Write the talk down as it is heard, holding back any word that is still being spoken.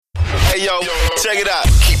Hey yo, check it out.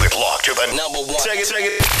 Keep it locked to the Number one. Check it.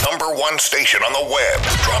 Number one station on the web.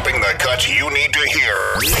 Dropping the cuts you need to hear.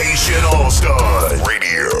 Haitian All-Stars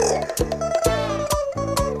Radio.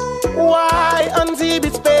 Why on the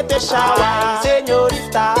beach pete shower,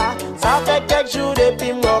 señorita? Ça fait quelques jours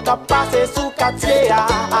depuis moi qu'a passé sous quartier.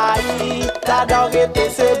 Aïe, ta dog était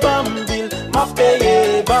ce bambil, m'a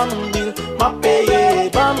payé bambil, m'a payé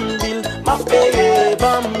bambil, m'a payé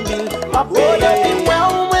bambil, m'a payé. Ouais,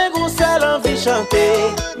 on m'a goussé l'envie chanter,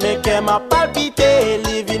 mais qu'elle m'a palpité,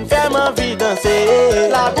 living fait m'envie danser.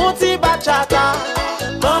 La gonti bachata,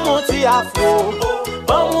 bon mon petit afro,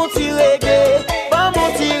 bon mon petit reggae.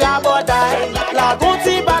 La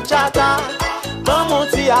gonti bachata, bon mon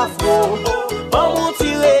ti afro, bon mon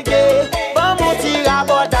ti reggae, bon mon ti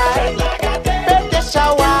raboday. Pete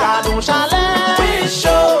shawa, gadon chalet,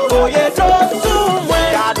 bicho, voye do sou mwen.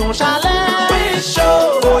 Gadon chalet, bicho,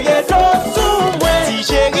 voye do sou mwen. Ti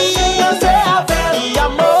chéri, yon se avel, ki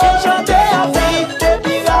amo chante avel.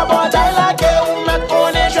 Depi raboday la ke ou met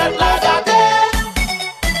konen jwet la gate.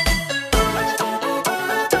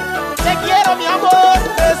 Te quiero mi amor,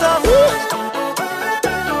 mes amours.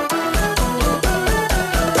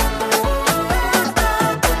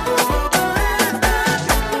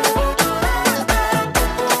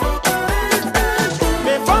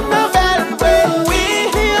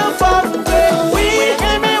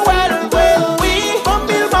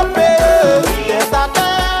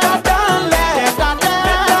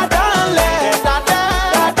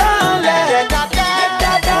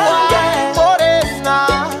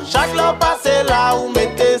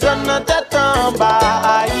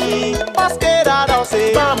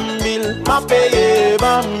 Bambil, m'a payé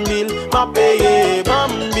bambil, m'a payé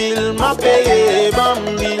bambil, m'a payé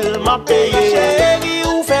bambil, m'a payé. Chérie,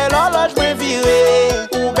 ou fait l'horloge me virer,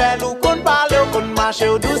 ou belle ou qu'on parle ou qu'on marche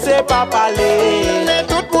ou douce pas parler. Mais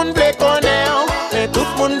tout le monde veut connaître, mais tout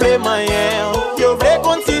le monde veut moyen. Yo veut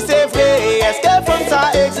qu'on si c'est vrai, est-ce que femme ça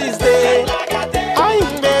existe? Aïe,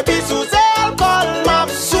 baby, sous alcool, m'a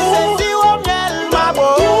sous, si au miel, m'a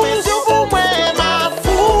beau, mais sous pour moi, m'a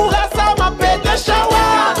fou, là ça m'a pété chawa.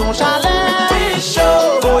 Gadon chalet, bicho,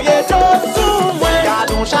 voye do sou mwen.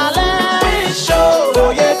 Gadon chalet, bicho,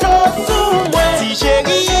 voye do sou mwen. Ti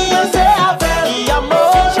chéri, yon se avel, ki amo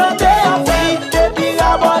chante avel. Depi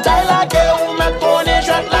raboday la ke ou met konen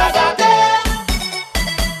jwet la gate.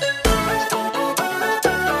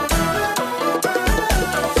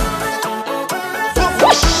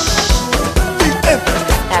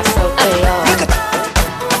 That's okay, y'all.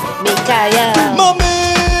 Mikael.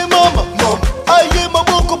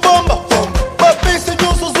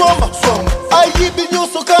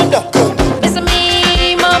 Listen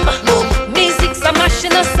me, mama. Musique ça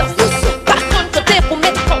machine à ça. Par contre côté pour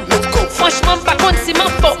mettre comme. Franchement par contre c'est mon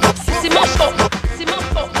faute. C'est mon faute. C'est mon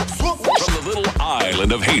faute. From the little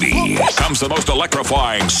island of Haiti comes the most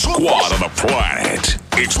electrifying squad on the planet.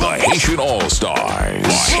 It's the Haitian All-Stars.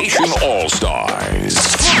 The Haitian All-Stars.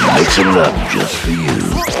 Make some love just for you.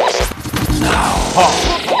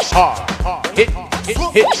 Hard. Hit.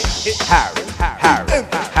 Harry.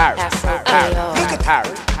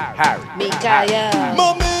 Mikael.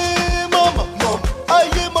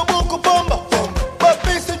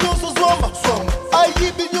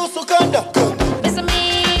 Listen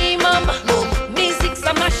me, mama. Musique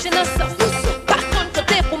ça machine à ça. Par contre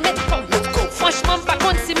côté pour mettre comme. Franchement par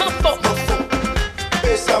contre c'est mon faute.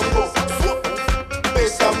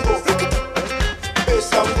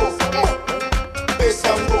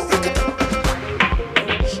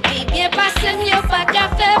 Qui bien passé mieux pas qu'à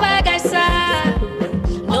faire bagay ça.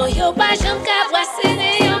 Non yo pas j'aime qu'à brasser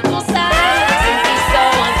néant comme ça. Tim qui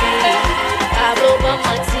sort en vie, Pablo bon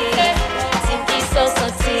menti. Tim qui sort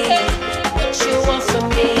senti, what you want from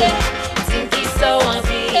me. Tim qui sort en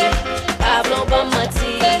vie, Pablo bon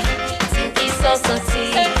menti. Tim qui sort senti,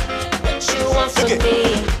 what you want from me.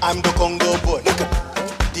 I'm the Congo boy.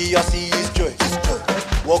 DRC is joy.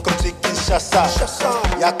 Welcome to Kinshasa.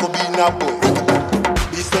 Yakobina boy.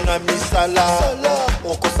 Bisona misala.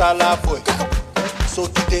 Oko sala boy. So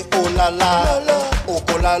kite olala.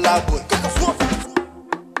 Oko lala boy.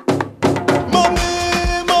 Mama.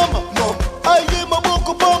 Aye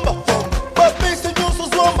maboko bamba. Papi se nyoso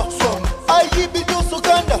zwamba. Aye bidoso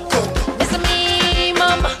kanda. Listen me,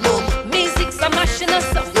 mama. Musique ça machine à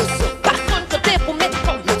ça. Par contre côté pour mettre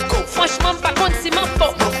comme. Franchement par contre c'est mon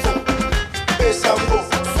faute.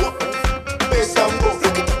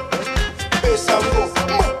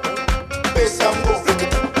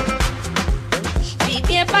 Puis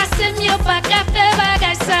bien passé mieux pas qu'à faire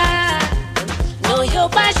bagay ça. Non yo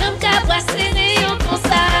pas j'aime qu'à brasser néant comme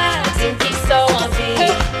ça. Tim qui sort en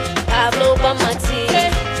vie, Pablo bon menti.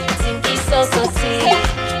 Tim qui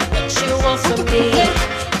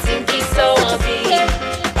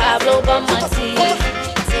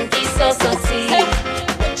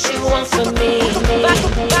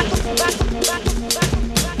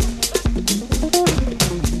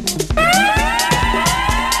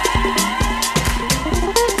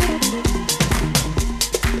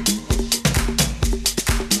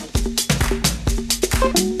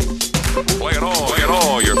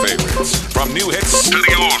to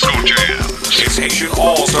the old school jam. It's Haitian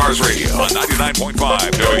All Stars Radio on 99.5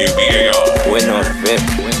 WBAR. Bueno,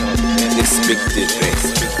 respected.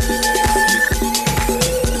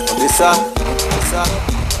 Lisa.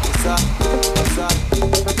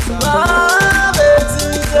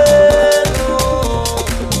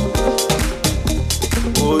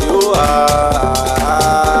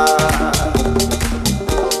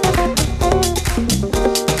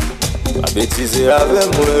 Bêtise avec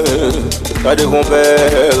moi, pas de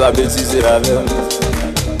compère, la bêtise avec moi.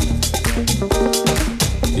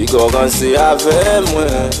 Il commence avec moi,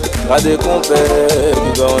 pas de compère,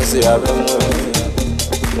 il commence avec moi.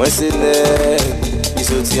 Moi c'est net, il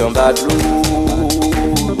sortit en bas de l'eau.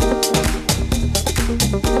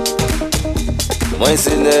 Moi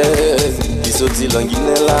c'est net, il sortit en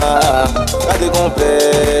Guinée là, pas de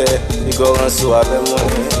compère, il commence avec moi.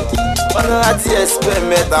 On a dit espèce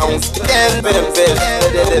mettre un tel pépé,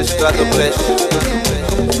 des strates de brèche.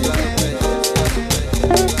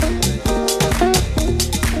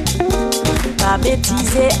 Pas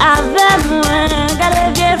bêtiser avec moi, gardez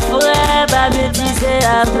bien frère, pas bêtiser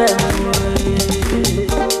avec moi.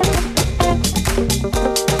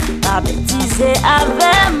 Pas bêtiser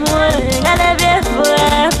avec moi, gardez bien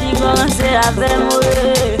frère, puis commencer avec moi.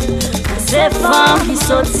 Ces femmes qui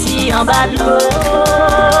sortent en bas de l'eau.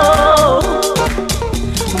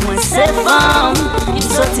 Moi ces femmes qui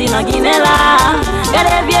sortent dans Guinée là.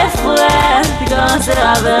 Gardez bien frère, puis commencer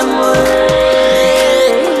avec moi.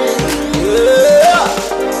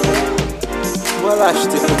 Voilà, je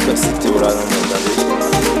t'ai fait citer là dans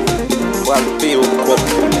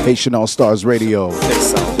mon Haitian All Stars Radio.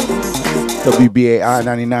 WBAI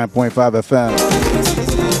 99.5 FM.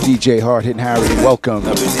 DJ Hard Hitting Harry, welcome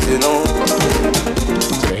to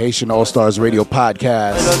the Haitian All Stars Radio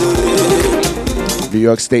podcast. New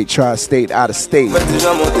York State, Tri-State, out of state.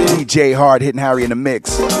 DJ Hard Hitting Harry in the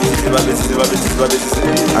mix.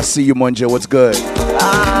 I see you, Munja. What's good?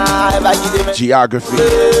 Geography.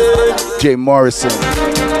 Jay Morrison.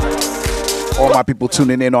 All my people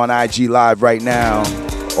tuning in on IG Live right now.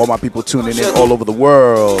 All my people tuning in all over the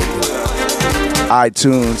world.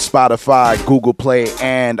 iTunes, Spotify, Google Play,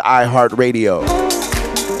 and iHeartRadio.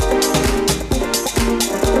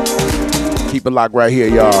 Keep it locked right here,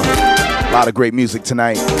 y'all. A lot of great music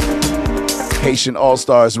tonight. Haitian All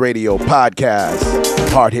Stars Radio podcast.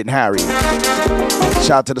 Hard Hitting Harry.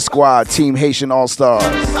 Shout out to the squad, Team Haitian All Stars.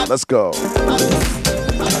 Let's go.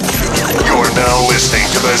 You're now listening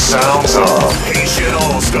to the sounds of Haitian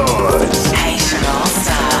All Stars. Haitian All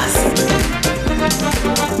Stars.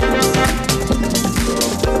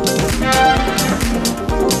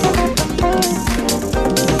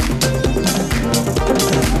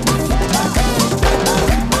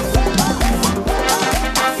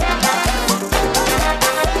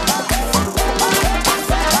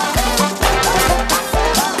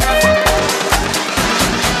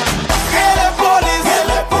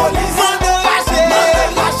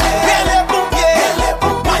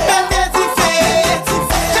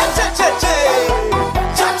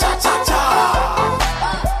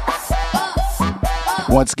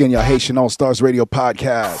 Once again, your Haitian All Stars Radio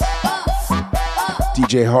podcast.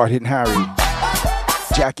 DJ Hard Hitting Harry.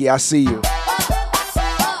 Jackie, I see you.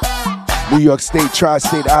 New York State,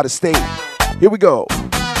 Tri-State, out of state. Here we go.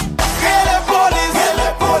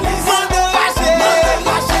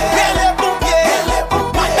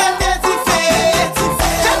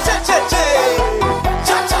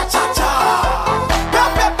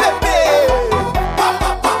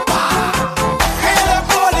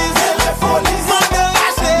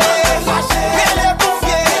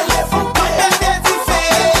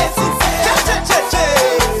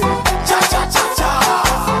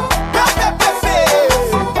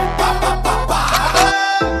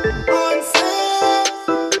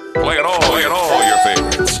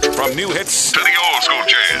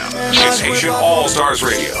 All Stars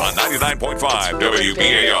Radio on 99.5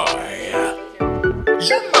 WBAI.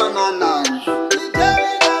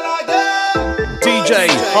 DJ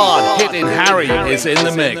Hard Hitting Harry is in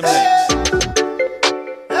the mix.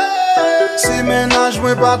 Si ménage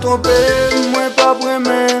moi pas trompé, moi pas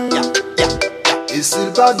bremen. Et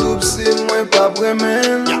s'il pas double, si moi pas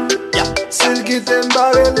bremen. S'il quitte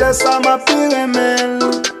m'barre, laisse à ma pire men.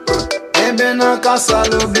 Et ben en cas ça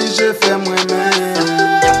l'oblige fait moi-même.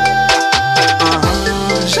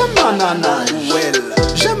 J'aime ma nanage,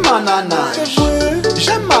 j'aime ma nanage,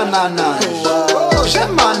 j'aime ma nanage,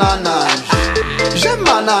 j'aime ma nanage, j'aime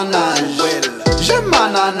ma nanage, j'aime ma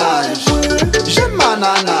nanage, j'aime ma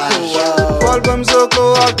nanage. Paul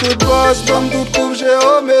Bamzoko ak tout boss, bam tout coupe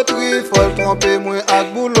géométrie. Fol tromper moi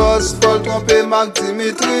ak boulos, fol tromper Marc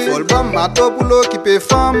Dimitri. Fol bam mato pour l'occuper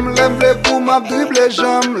femme, lève les pour m'a dribble les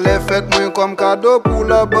jambes. Les fêtes moi comme cadeau pour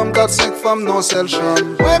la bam 4-5 femmes dans celle chambre.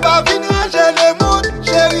 Moi pas vin ranger les moutes,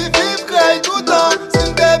 chérie vive craille tout temps.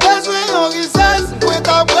 Si t'es besoin en richesse, moi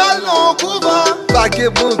ta bral non couvent. Paquet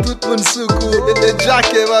bon tout moun soukou, et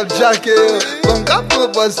jacké va jacké. Comme qu'a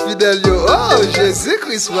propose fidèle yo, oh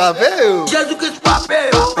Jésus-Christ frappé yo. Jésus-Christ frappé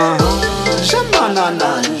yo. J'aime ma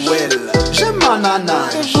nanage, j'aime ma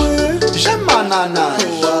nanage, j'aime ma nanage,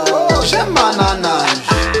 j'aime ma nanage,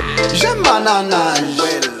 j'aime ma nanage,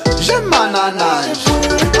 j'aime ma nanage,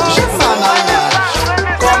 j'aime ma nanage.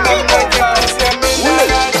 Comme un mec c'est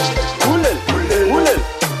ménage. Oulel, oulel, oulel,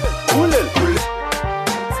 oulel.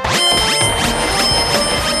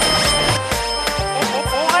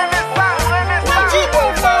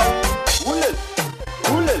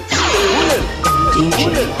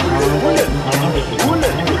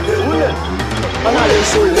 On a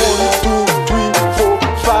laissé 1, 2, 3, 4,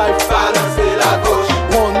 5, balancer la gauche.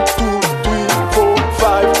 1, 2, 3, 4,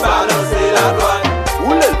 5, balancer la droite.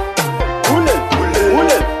 Oulel, oulel,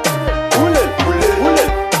 oulel, oulel, oulel,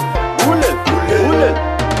 oulel, oulel.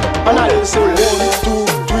 On a laissé 1, 2,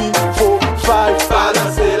 3, 4, 5,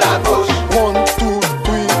 balancer la gauche. 1, 2,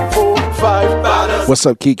 3, 4, 5, balancer. What's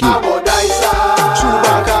up, Kiki?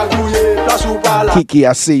 Kiki,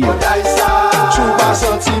 I see you.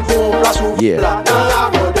 Yeah.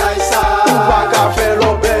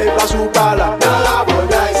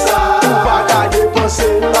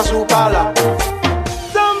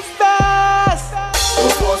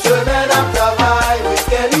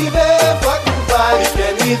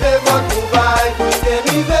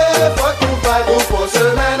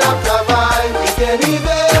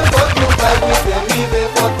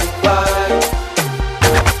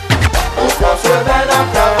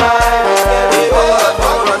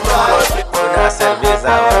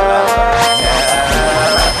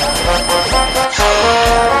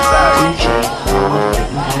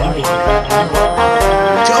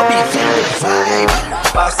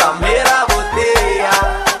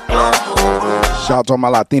 Shout out to all my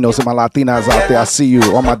Latinos and my Latinas out there. I see you.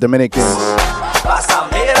 All my Dominicans.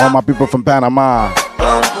 All my people from Panama.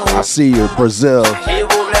 I see you. Brazil.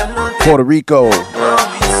 Puerto Rico.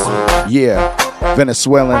 Yeah.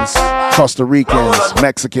 Venezuelans. Costa Ricans.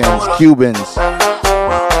 Mexicans. Cubans.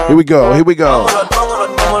 Here we go. Here we go.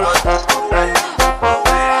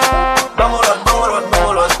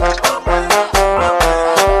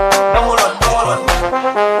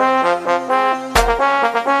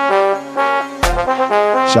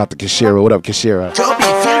 Shout out to Kashira. What up, Kashira?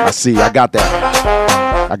 I see. I got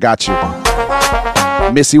that. I got you.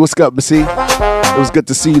 Missy, what's up, Missy? It was good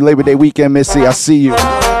to see you Labor Day weekend, Missy. I see you.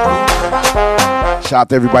 Shout out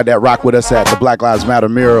to everybody that rock with us at the Black Lives Matter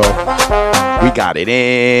mural. We got it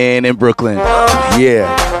in Brooklyn. Yeah.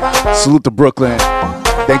 Salute to Brooklyn.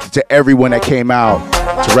 Thank you to everyone that came out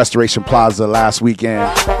to Restoration Plaza last weekend.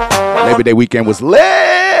 Labor Day weekend was lit.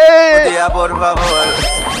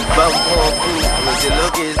 C'est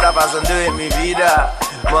lo que está pasando en mi vida.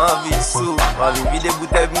 M'envie sous, m'envie vide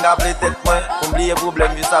bouteille, m'appeler tête point. Oublier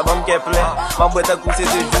problème, vu ça, bon qu'est plein. Ma boîte à coups, c'est de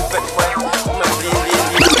jour fait point.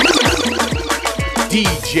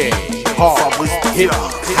 DJ Hard Hit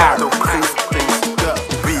Harry.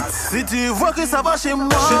 Si tu vois que ça va chez moi,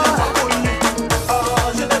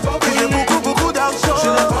 j'ai beaucoup d'argent.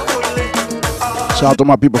 Shout out to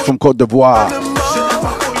my people from Côte d'Ivoire.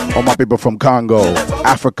 All my people from Congo,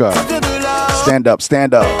 Africa. Stand up,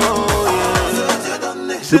 stand up.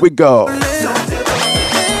 Here we go.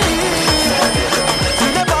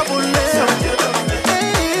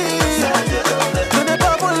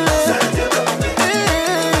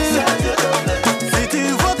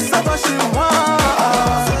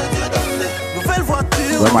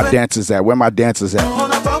 Where my dancers at? Where my dancers at?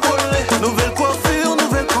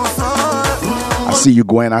 I see you,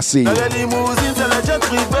 Gwen. I see you.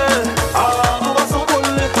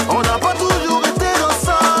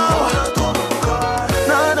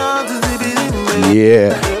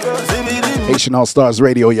 Yeah. Haitian All Stars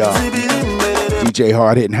Radio, y'all. DJ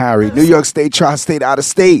Hard Hitting Harry. New York State, Tri-State, out of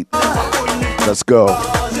state. Let's go.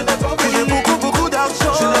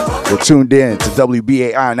 We're tuned in to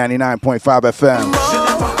WBAI 99.5 FM.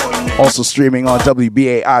 Also streaming on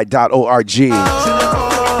WBAI.org.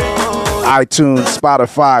 iTunes,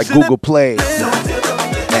 Spotify, Google Play,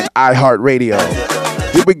 and iHeartRadio.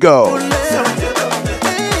 Here we go.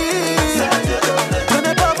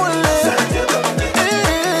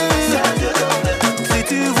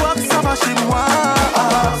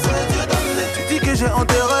 Tu dis que j'ai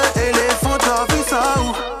enterré éléphant, t'as vu ça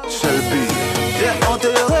où?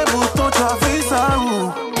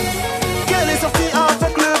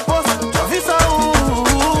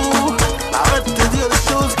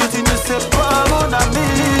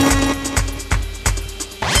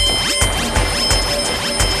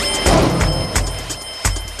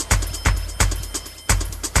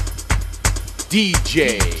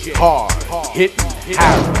 DJ Hard Hitting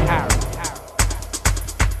Harry.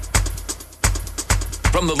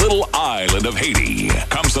 From the little island of Haiti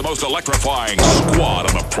comes the most electrifying squad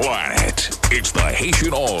on the planet. It's the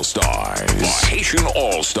Haitian All-Stars. The Haitian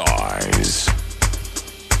All-Stars.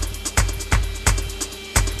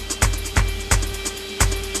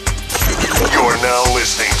 You're now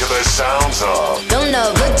listening to the sounds of. Don't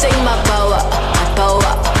never take my power, my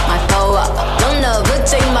power, my power. Don't never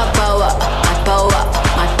take my power, my power,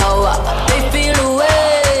 my power. They feel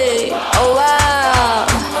away, oh wow.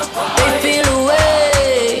 They feel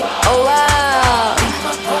away, oh wow.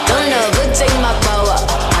 Don't never take my power,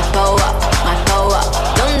 my power, my power.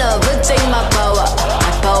 Don't never take my power,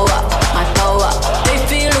 my power, my power. They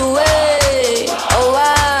feel away, oh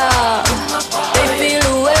wow. They feel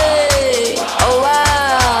away, oh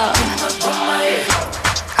wow.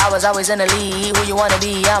 I was always in the lead. Who you wanna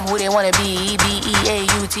be? I'm who they wanna be.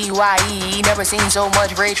 B-E-A-U-T-Y-E. Never seen so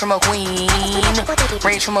much rage from a queen.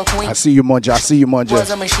 Rage from a queen. I see you, Munja. I see you, Munja.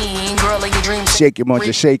 Was a machine, girl of your dreams. Shake it,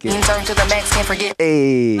 Munja. Shake it. Turn to the max, can't forget.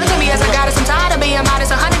 Hey. Look at me as a goddess. I'm tired of being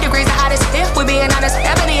modest. 100 degrees the hottest. If we're being honest,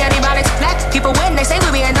 ebony antibiotics. Black people win. They say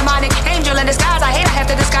we being demonic. Angel in disguise. I hate I have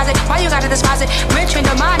to disguise it. Why you gotta despise it? Rich in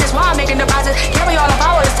the mind is why I'm making deposits. Carry all the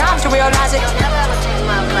power. It's time to realize it.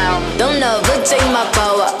 Don't never take my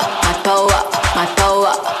power, my power, my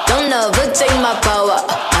power. Don't never take my power,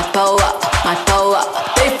 my power, my power.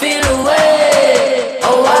 They feel away,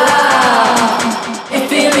 oh wow. They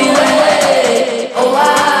feel away, oh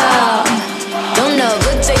wow. Don't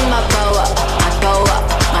never take my power, my power,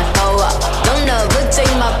 my power. Don't never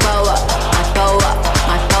take my power, my power,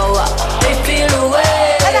 my power. They feel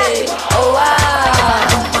away, oh wow.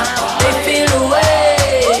 They feel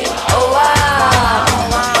away, oh wow.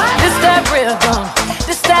 This that rhythm,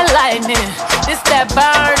 this that lightning, this that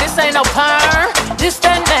burn, this ain't no perm. This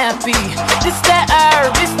that nappy, this that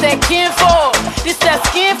herb, this that kinfolk, this that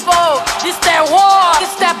skinfolk, this that war,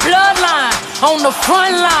 this that bloodline on the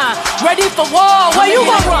front line, ready for war. Where you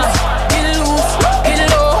gonna run? Get it loose, get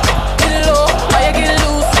it low, get it low. Why you get it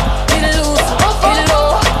loose, get it loose, get it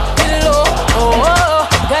low, get it low. Oh, oh,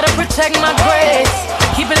 gotta protect my grace,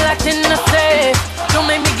 keep it locked in the safe. Don't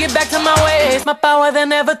make me get back to my ways. My power they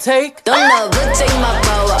never take. Don't never take my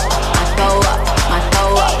power, my power, my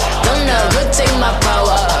power. Don't never take my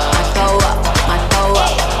power, my power, my power.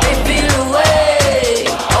 They feel away,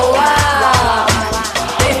 oh wow.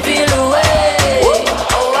 They feel away,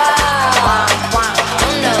 oh wow.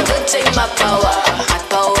 Don't never take my power, my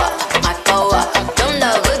power, my power. Don't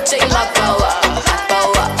never take my power, my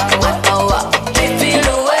power, my power. They feel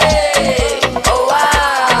away, oh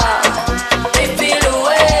wow. They feel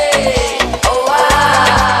away, oh wow.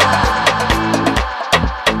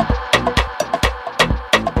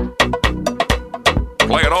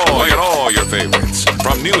 Play it all your favorites.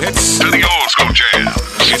 From new hits to the old school jam.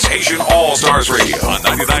 It's Haitian All-Stars Radio on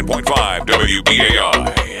 99.5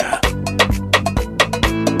 WBAI.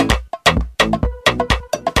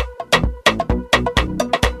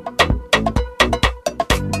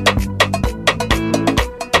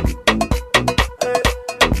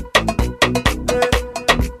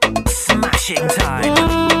 Smashing time.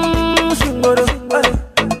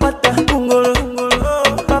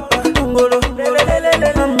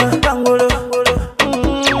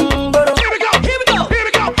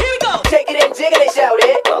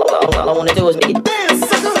 All I wanna do is make it dance.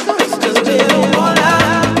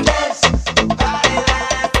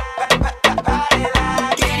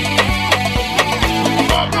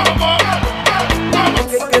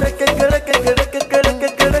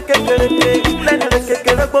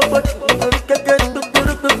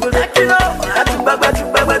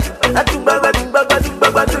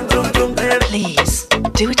 Please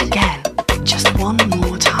do it again, just one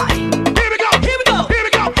more time. Here we go, here we go, here we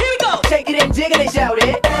go, here we go. Take it and jiggle it, shout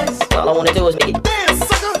it. All I wanna do is make it dance,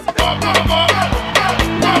 sucker.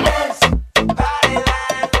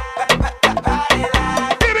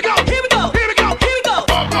 Here we go, here we go, here we go, here we go.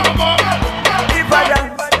 If I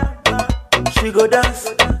dance, she go dance.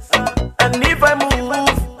 And if I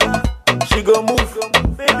move, she go move.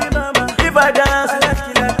 Baby mama, if I dance, I like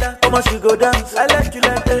you like that. Come on, she go dance, I like you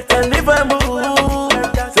like that. And if I move,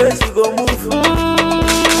 say she go move.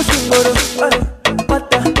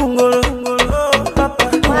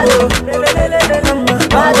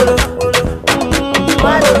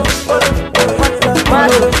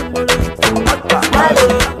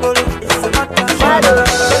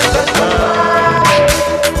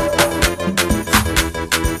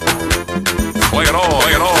 Play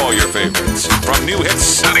it all your favorites. From new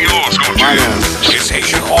hits to the old school jam. It's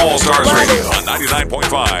Haitian All-Stars Radio on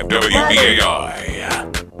 99.5 WBAI.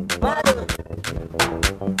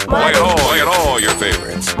 Play all your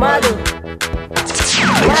favorites.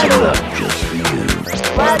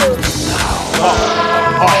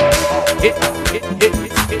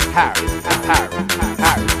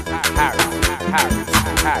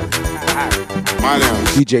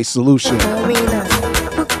 DJ Solution.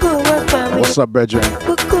 What's up, brethren?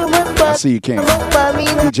 I see you, King.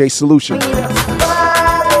 DJ Solution.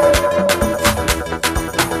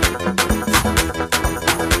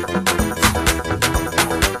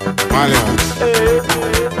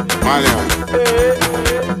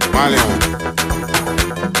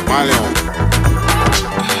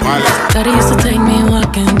 Daddy used to take me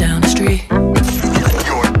walking down the street.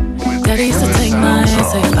 Daddy used to take my hand,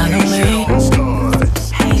 say follow me.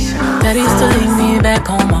 Daddy used to leave me back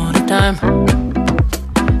home all the time.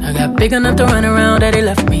 I got big enough to run around, Daddy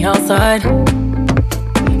left me outside.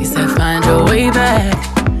 He said find your way back.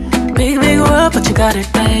 Big, big world, but you got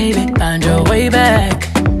it, baby. Find your way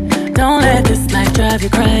back. Don't let this life drive you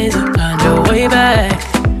crazy. Find your way back.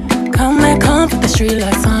 Come back home, put the street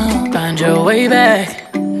lights on. Find your way back.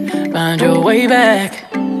 Find your way back.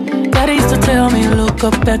 Daddy used to tell me, look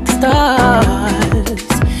up at the stars.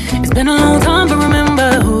 It's been a long time, but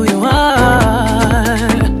remember who you are.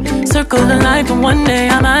 Circle the light, but one day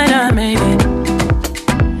I might not make it.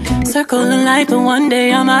 Circle the light, but one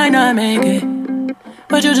day I might not make it.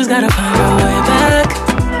 But you just gotta find your way back.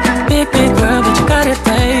 Big, big world, but you got it,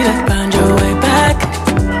 baby. Find your way back.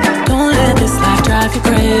 Don't let this life drive you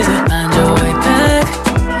crazy. Find your way back.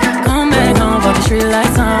 Come back home, put the street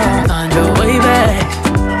lights on. Find your way back.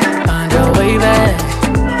 Find your way back.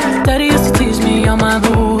 Daddy used to teach me all my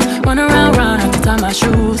moves. Run around, have to tie my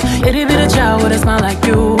shoes. Itty bitty child with a smile like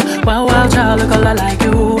you. Wild, wild child, look a lot like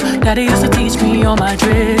you. Daddy used to teach me all my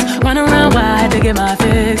tricks. Run around wide to get my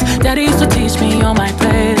fix. Daddy used to teach me all my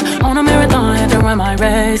plays. On a marathon, had to run my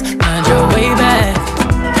race. Find your way back.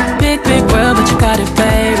 Big, big world, but you got it,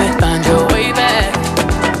 baby. Find your way back.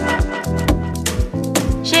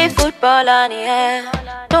 J'ai football en air,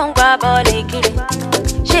 don't grab all les kills.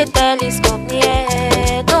 J'ai telescope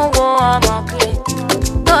near, don't go on my clip.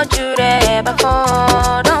 Don't you ever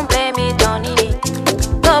fall, don't blame it on it.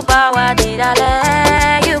 Go power did I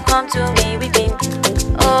let you come to me with him.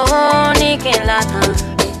 Oh, Nikin Latin,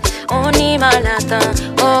 oh, Nima Latin,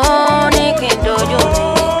 oh, Nikin Dojo,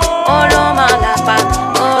 oh, Loma Lapa,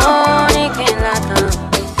 oh, Nikin Latin,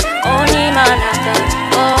 oh, Nima Latin,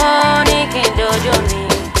 oh, Nikin Dojo.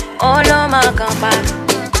 Oh, Loma Kampa,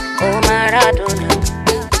 oh, Maradona.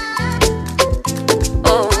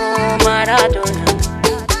 Oh, Maradona.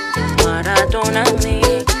 Maradona me,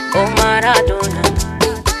 oh, Maradona.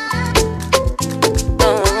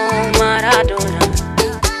 Oh, Maradona.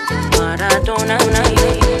 Maradona me.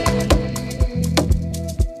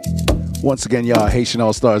 Once again, y'all, Haitian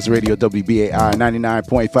All Stars Radio, WBAI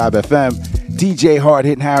 99.5 FM. DJ Hard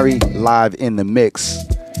Hitting Harry, live in the mix.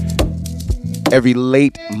 Every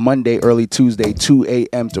late Monday, early Tuesday, 2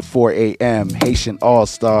 a.m. to 4 a.m. Haitian All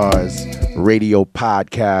Stars Radio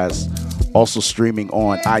Podcast. Also streaming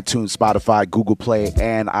on iTunes, Spotify, Google Play,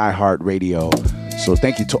 and iHeartRadio. So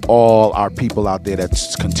thank you to all our people out there that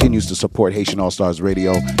continues to support Haitian All Stars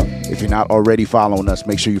Radio. If you're not already following us,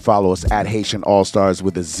 make sure you follow us at Haitian All Stars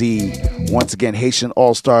with a Z. Once again, Haitian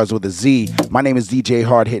All Stars with a Z. My name is DJ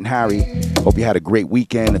Hard Hitting Harry. Hope you had a great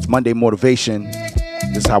weekend. It's Monday Motivation.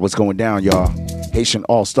 This is how it's going down, y'all. Haitian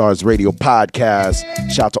All Stars Radio Podcast.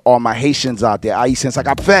 Shout out to all my Haitians out there. Aïe, since I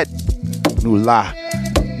got fed. Nous là.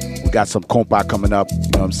 We got some compa coming up. You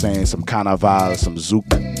know what I'm saying? Some carnaval, some zouk.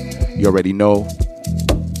 You already know.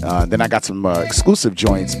 Then I got some exclusive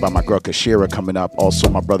joints by my girl Kashira coming up. Also,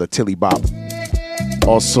 my brother Tilly Bop.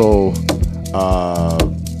 Also,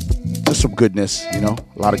 just some goodness, you know,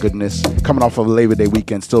 a lot of goodness. Coming off of Labor Day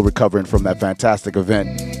weekend, still recovering from that fantastic event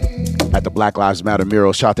at the Black Lives Matter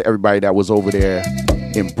mural. Shout out to everybody that was over there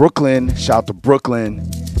in Brooklyn. Shout out to Brooklyn.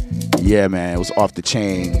 Yeah, man, it was off the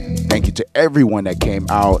chain. Thank you to everyone that came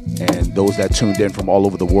out and those that tuned in from all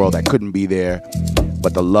over the world that couldn't be there.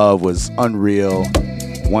 But the love was unreal.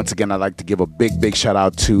 Once again, I'd like to give a big, big shout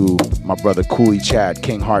out to my brother Cooley Chad,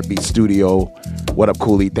 King Heartbeat Studio. What up,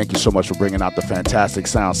 Cooley? Thank you so much for bringing out the fantastic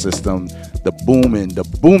sound system, the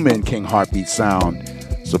booming King Heartbeat sound.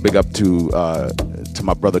 So big up to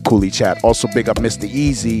my brother Cooley Chad. Also big up Mr.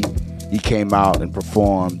 Easy. He came out and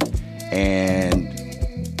performed. And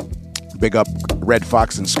big up Red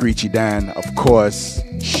Fox and Screechy Dan, of course,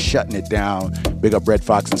 shutting it down. Big up Red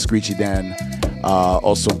Fox and Screechy Dan.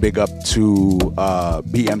 Also big up to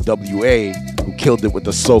BMWA, who killed it with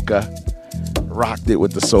the soca. Rocked it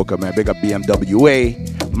with the soca, man. Big up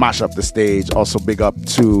BMWA. Mash up the stage. Also big up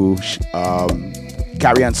to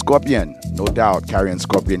Carrie Ann Scorpion. no doubt. Carrion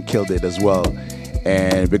Scorpion killed it as well.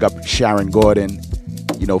 And big up Sharon Gordon,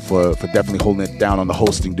 you know, for definitely holding it down on the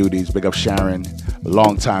hosting duties. Big up Sharon,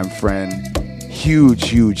 longtime friend,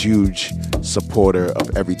 huge supporter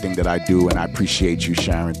of everything that I do, and I appreciate you,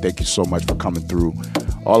 Sharon. Thank you so much for coming through,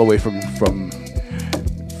 all the way from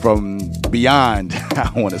beyond.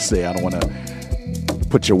 I don't want to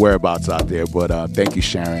put your whereabouts out there, but thank you,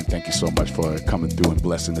 Sharon. Thank you so much for coming through and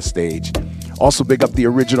blessing the stage. Also, big up the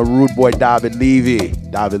original Rude Boy, David Levy.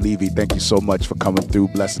 David Levy, thank you so much for coming through,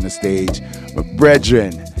 blessing the stage. My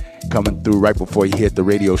brethren coming through right before you hit the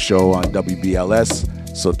radio show on WBLS.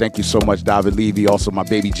 So thank you so much, David Levy. Also, my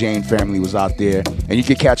Baby Jane family was out there. And you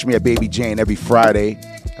can catch me at Baby Jane every Friday.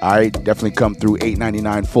 All right, definitely come through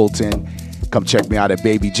 899 Fulton. Come check me out at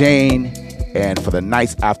Baby Jane. And for the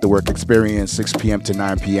nice after-work experience, 6 p.m. to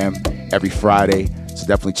 9 p.m. every Friday. So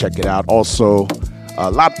definitely check it out. Also,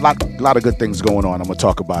 a lot of good things going on. I'm going to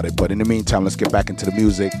talk about it. But in the meantime, let's get back into the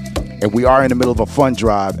music. And we are in the middle of a fund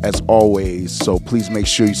drive, as always. So please make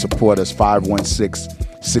sure you support us.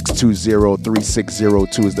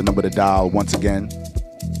 516-620-3602 is the number to dial. Once again,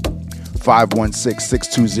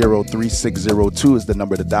 516-620-3602 is the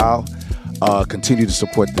number to dial. Continue to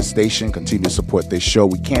support this station. Continue to support this show.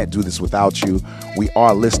 We can't do this without you. We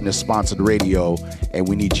are listener-sponsored radio, and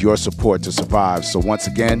we need your support to survive. So once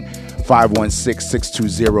again,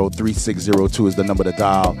 516-620-3602 is the number to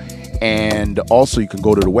dial. And also, you can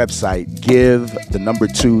go to the website,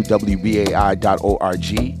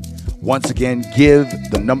 give2wbai.org. Once again,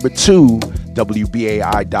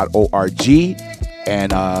 give2wbai.org.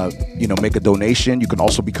 And, make a donation. You can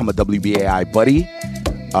also become a WBAI buddy.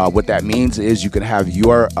 What that means is you can have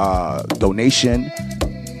your donation,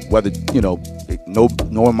 whether,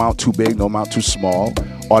 no amount too big, no amount too small,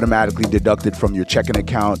 automatically deducted from your checking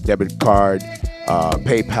account, debit card,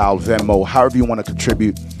 PayPal, Venmo, however you want to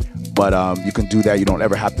contribute. But you can do that. You don't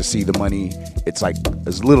ever have to see the money. It's like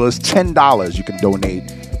as little as $10 you can donate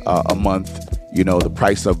a month. The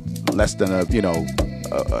price of less than a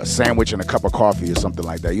sandwich and a cup of coffee or something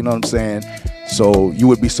like that. You know what I'm saying? So you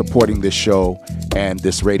would be supporting this show and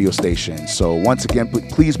this radio station. So once again,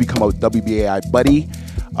 please become a WBAI buddy.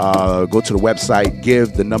 Go to the website,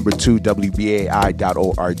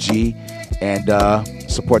 give2wbai.org, and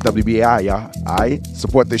support WBAI, y'all. All right?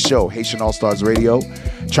 Support this show, Haitian All Stars Radio.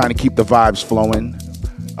 Trying to keep the vibes flowing.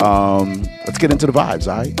 Let's get into the vibes,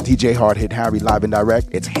 all right? DJ Hard Hit Harry, live and direct.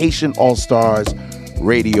 It's Haitian All Stars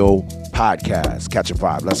Radio Podcast. Catch a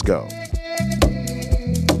vibe. Let's go.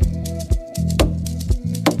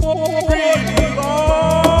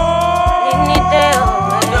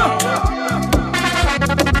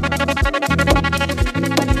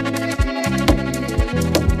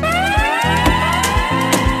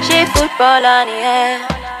 J'ai football en hier,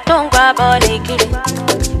 ton gars ball écrit.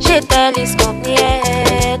 J'ai télescope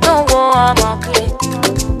hier, ton haut en manqué.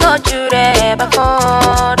 Ton juré pas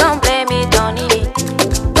fort, don't blame me, don't need.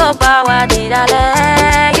 Ton power did I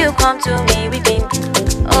let you come to me with him.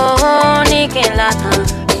 Oh, ni ken latan,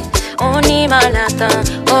 oh ni malatan,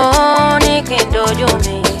 oh ni ken dojo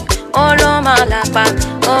me. Oh lo malapa,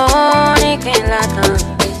 oh ni ken latan,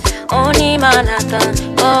 oh ni malatan,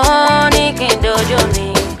 oh ni ken dojo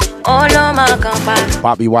me. Oh lo makampa.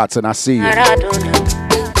 Bobby Watson, I see you. Maradona.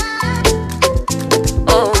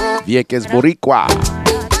 Vieques Boricua.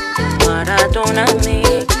 Maradona me,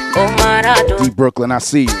 oh Maradona. D Brooklyn, I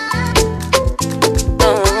see you.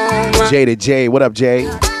 J to J, what up, Jay?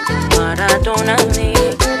 Maradona me.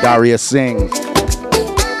 Daria sings.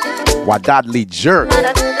 Wadadli Jerk.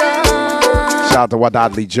 Shout out to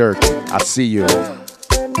Wadadli Jerk. I see you.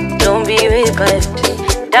 Don't be regret.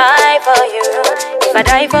 Die for you. If I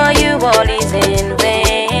die for you, all is in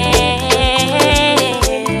vain.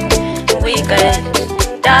 Wicked.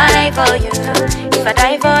 Die for you. If I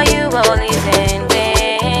die for you, all is in vain.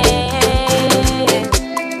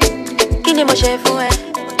 Kini mo ṣe fún ẹ?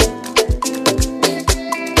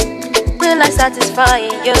 Will I satisfy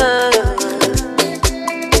you?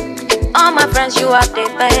 All my friends, you are the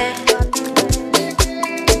best.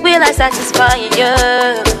 Will I satisfy you?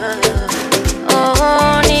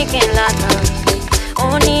 Oh, ni ken latan,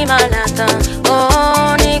 oh ni malatan,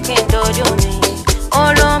 oh ni ken dojo me,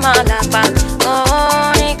 oh lo malapa,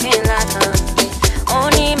 oh ni ken latan, oh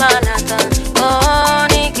ni malatan, oh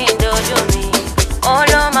ni ken dojo me, oh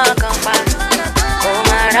lo makampa, oh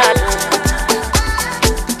Maradona,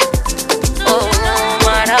 oh no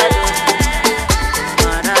Maradona,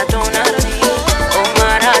 Maradona me, oh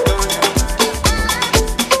Maradona,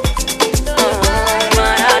 oh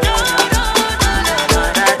Maradona,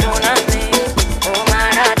 Maradona me, oh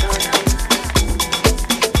Maradona,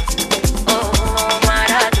 oh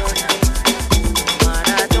Maradona.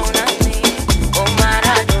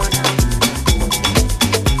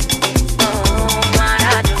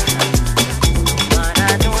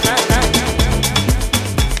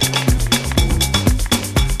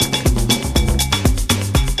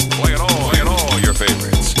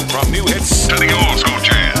 From new hits to the old school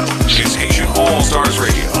jams. It's Haitian All Stars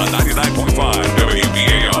Radio on 99.5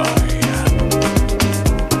 WBAI.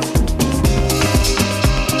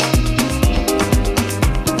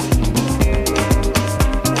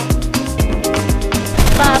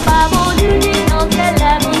 Papa mon Dieu dit non c'est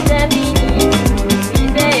la misère finie,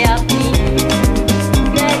 misère finie,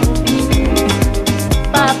 misère finie.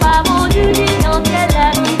 Papa mon Dieu dit non c'est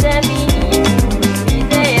la misère finie,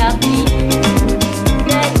 misère finie,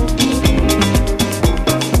 misère finie.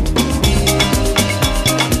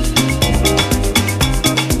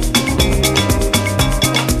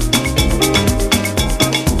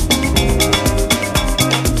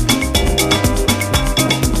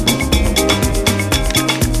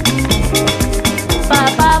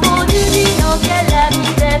 Papa mon Dieu dit non c'est la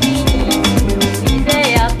misère finie,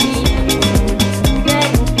 misère finie,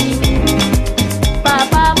 misère finie.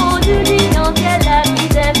 Papa mon Dieu dit non c'est la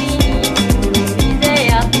misère finie,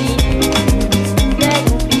 misère finie, misère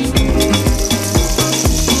finie.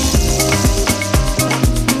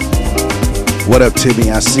 What up, Timmy?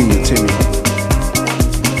 I see you, Timmy.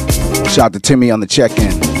 Shout out to Timmy on the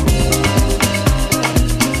check-in.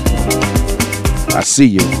 I see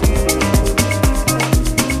you.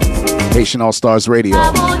 Haitian All Stars Radio.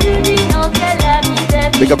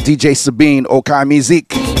 Big up DJ Sabine, Okai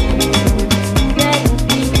Musique.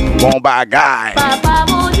 Bon by guy. Papa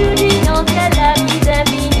mon Dieu dit non c'est la misère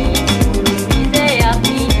finie, misère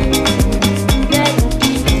finie, misère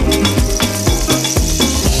finie.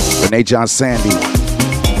 Renee John Sandy.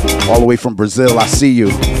 All the way from Brazil, I see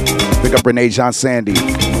you. Big up Renee John Sandy.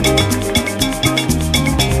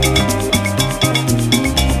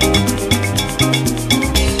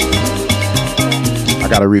 I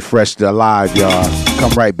gotta refresh the live, y'all.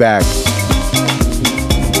 Come right back.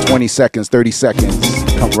 20 seconds, 30 seconds.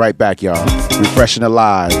 Come right back, y'all. Refreshing the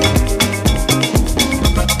live.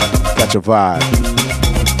 Catch a vibe.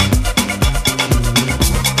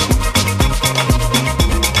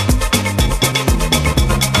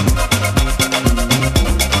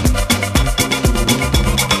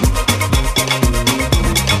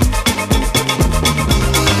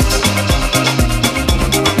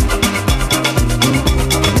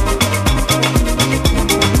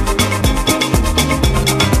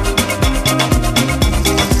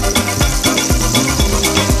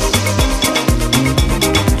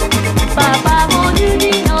 Papa mon Dieu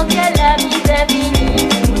dit non c'est la misère finie,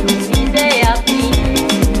 misère finie,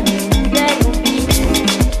 misère finie.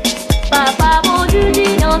 Papa mon Dieu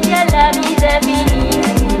dit non c'est la misère finie,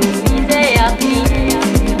 misère finie,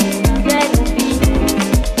 misère finie.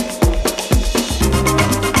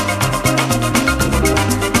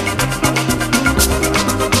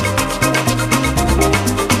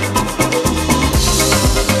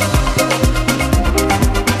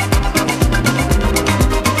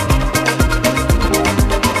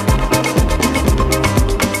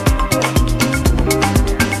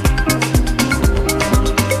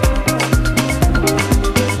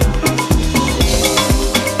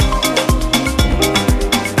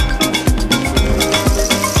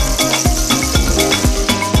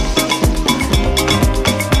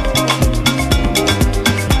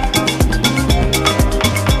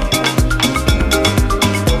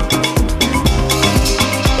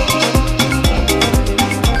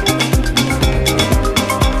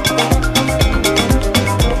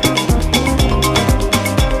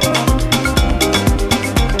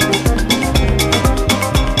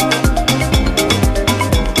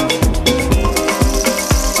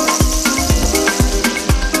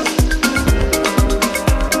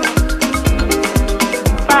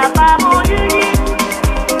 Papa mon Dieu dit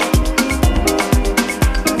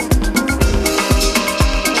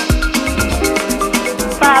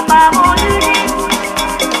Papa mon Dieu dit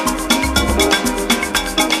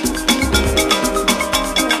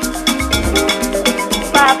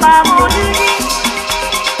Papa mon Dieu dit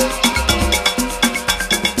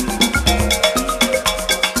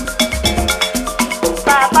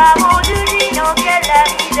Papa mon Dieu dit non c'est la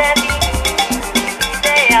misère finie,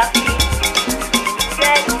 misère finie,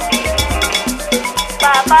 misère finie.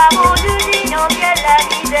 Papa mon Dieu dit non c'est la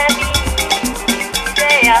misère finie,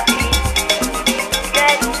 misère finie,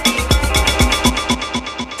 misère finie.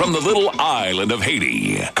 From the little island of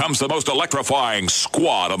Haiti comes the most electrifying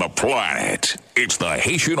squad on the planet. It's the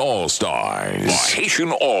Haitian All Stars. The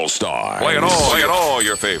Haitian All Stars. Playing all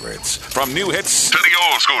your favorites. From new hits to the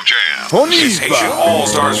old school jams. It's Haitian All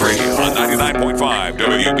Stars Radio on 99.5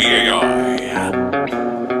 WBAI.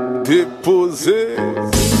 Déposé.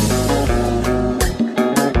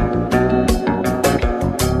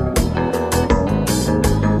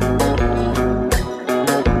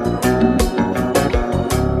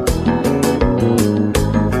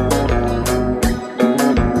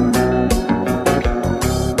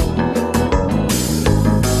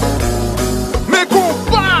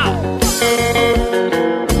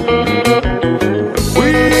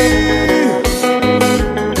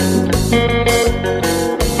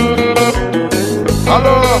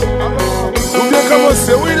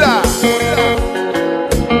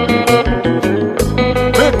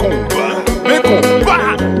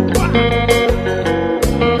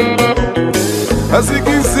 Así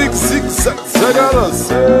que zig, zig, zag,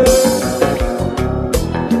 zagadas.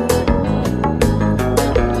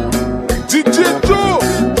 DJ Joe.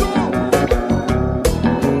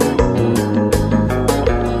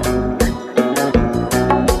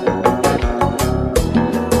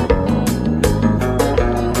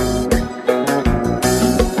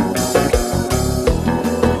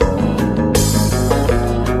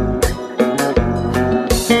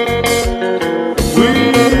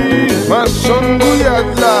 Son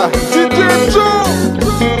Guyadla, DJ Joe.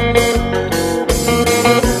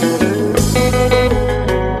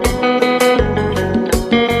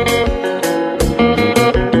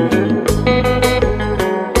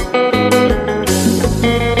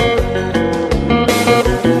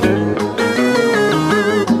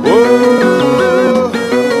 Oh,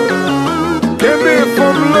 give me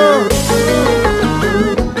from love.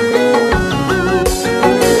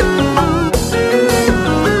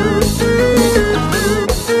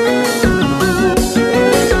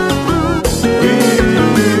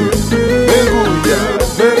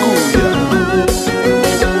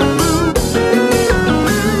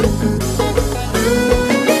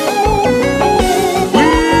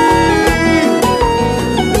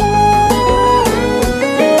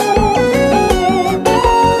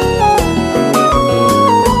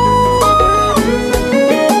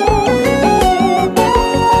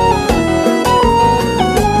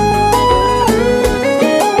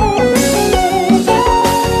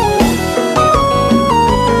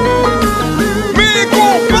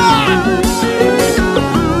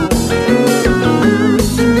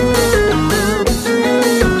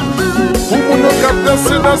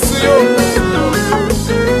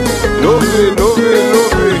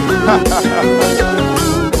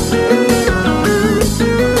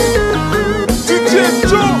 DJ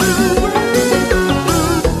Joe.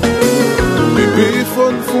 Bébé,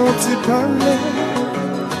 faut-il parler?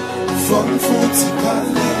 Faut-il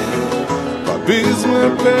parler? Pas besoin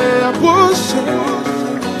de approcher.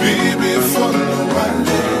 Bébé, faut-nous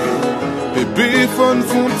parler? Bébé,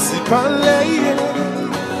 faut-il parler?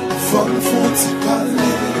 Faut-il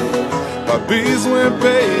parler? Pas besoin de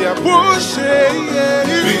payer approcher.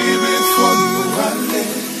 Bébé, faut-nous parler?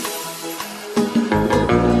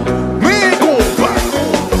 Mais compas.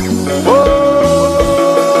 Oh,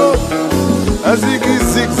 zig,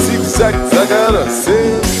 zig, zig, zag, zagara,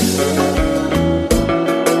 c'est.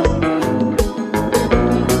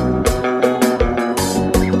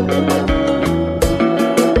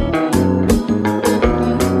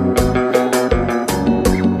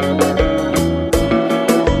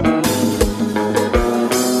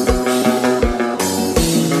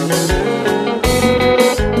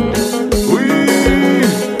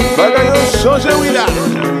 Changer, oui là.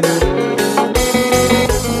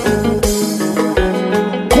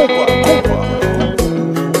 Compas.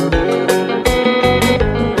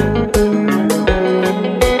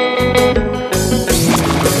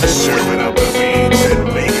 Serving up the beats and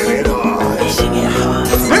making it hot. Making it hot.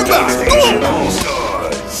 Haitian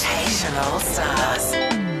All-Stars. Haitian All-Stars.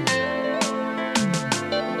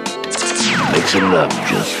 Make some love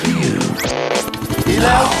just for you.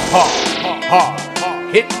 Hard.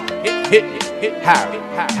 Hit, Harry.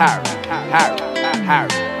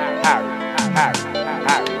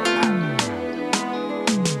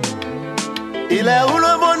 Il est où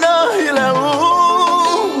le bonheur? Il est où?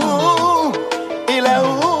 Il est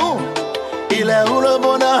où? Il est où le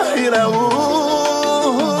bonheur? Il est où?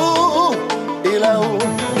 Il est où?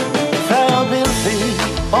 Faire un pile fille,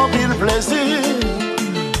 un pile plaisir.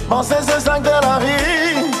 Penser c'est ça de la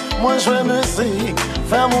vie. Moi je fais musique,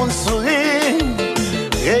 faire mon sourire.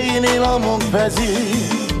 Réunir dans mon petit.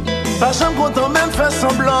 Pas jamais content même faire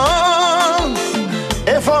semblant.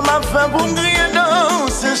 Et faut m'a faire pour me griller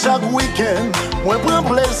danser chaque week-end. Moi prends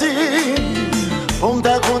plaisir. Pour me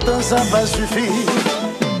faire content ça pas suffit.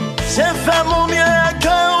 J'ai fait mon mieux à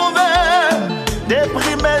cœur ouvert.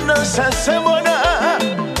 Déprimé dans ce bonheur.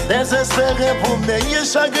 Désespéré pour me nier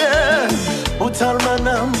chagrin. Pour tellement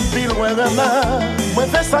d'âme, pile loin de mal. Moi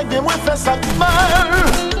fais ça bien, moi fais ça mal.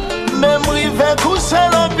 Même rive coucher à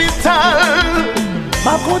l'hôpital.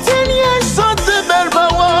 Ma continuée chante de belles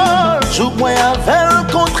paroles. Joue moi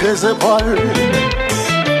avec contre les épaules.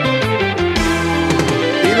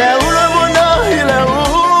 Il est où le bonheur? Il est où?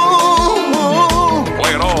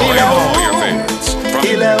 Play it all, Il est où?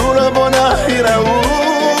 Il est où le bonheur? Il est où?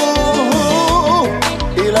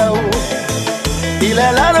 Il est où? Il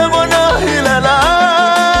est là le bonheur, il est là.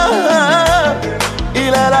 Il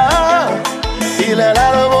est là. Il est là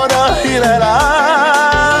le bonheur, il est là.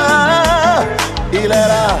 Il est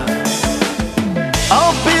là.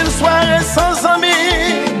 En pile soirée sans amis,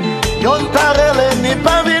 y'on parle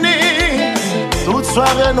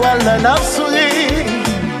soirée noire, le nap souris.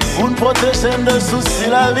 Pour nous protéger de soucis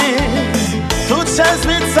la vie. Toutes ces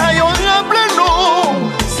vides, ça y est, rappelez nous.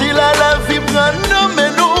 Si la vie prend nous,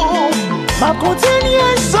 mais nous. Ma continue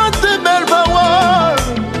à chanter belle parole.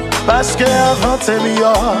 Parce que avant c'est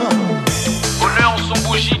meilleur. Honneur son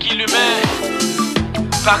bougie qui le met.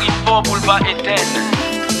 Paris fort pour le pas éteindre.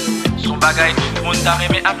 Son bagage tout le monde t'a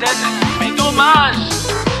remis à tête. Mais dommage,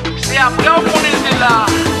 c'est après qu'on était là.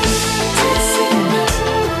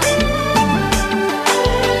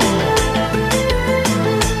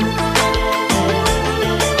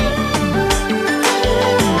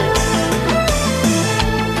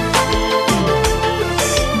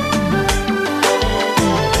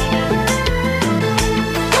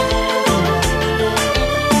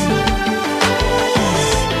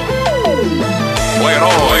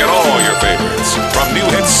 Play all your favorites. From new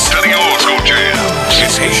hits to the old school jams.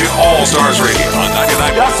 It's Haitian All Stars Radio on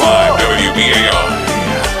 99.5 WBAI.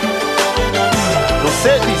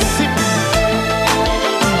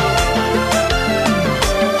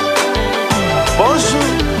 Bonjour.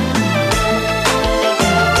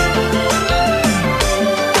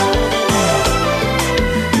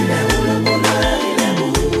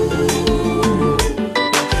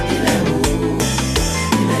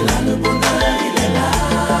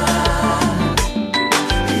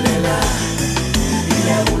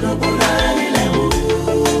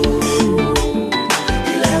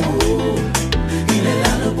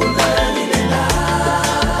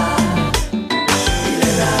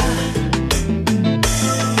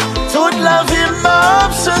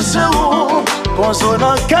 Bonjour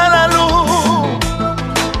dans Calalou.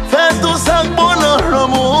 Fais tout ça pour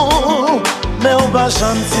l'amour. Mais on va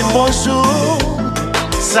chanter bonjour.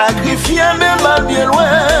 Sacrifier mes mal bien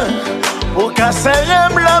loin. Pour casser la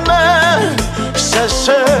main.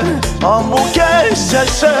 Chercher en bouquet.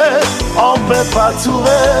 Chercher, on peut pas trouver.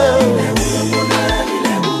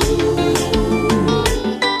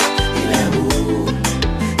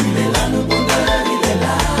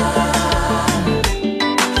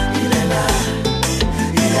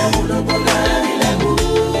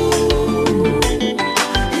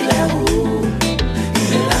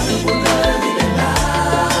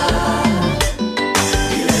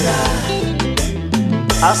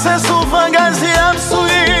 Assez souvent gazi ap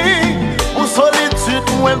souri. Ou solitude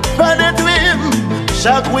mwen pa detwim.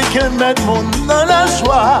 Chaque week-end met moun nan la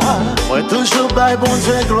joie. Mwen toujou bay bon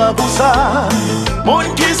Dieu gloire pour ça. Moun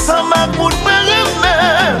ki san mak moun mwen reme.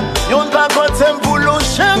 Yon pa kotem pou lo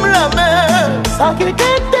jem la mer. Sa ki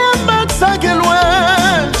kete mak sa ki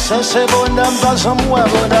loin. Cherche bon dam pa jam wè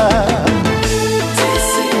bonheur.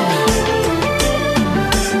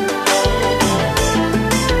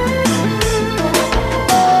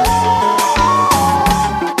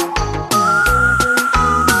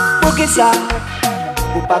 Ça,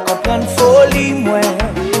 ou pas comprendre folie moi.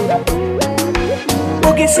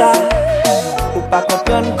 Pour que ça, ou pas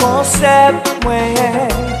comprendre concept moi.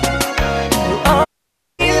 Nous en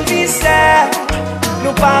 2017,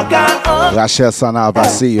 nous pas qu'à Rachel Sana, I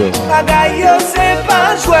see you. Bagaille c'est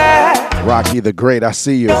pas jouer. Rocky the Great, I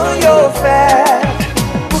see you.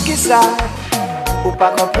 Pour que ça, ou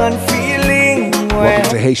pas comprendre feeling moi. Welcome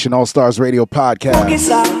to Haitian All Stars Radio Podcast. Pour que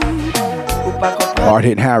ça. Hard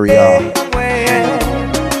Hitting Harry, y'all.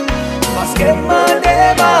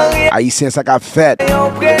 Haïtien, ça qu'a fait.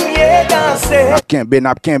 Nap Kembe,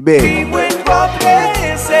 Nap Kembe.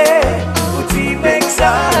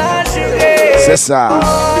 C'est ça.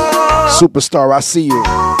 Superstar, I see you.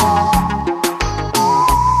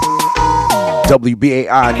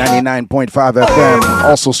 WBAI 99.5 FM.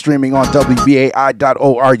 Also streaming on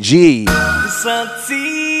WBAI.org.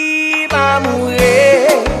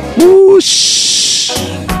 Whoosh.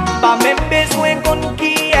 Pas même besoin qu'on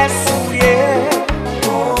qui est souillé.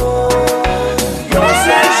 Yon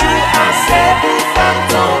seul jour assez pour femme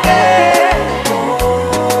tomber.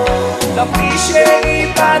 La vie chérie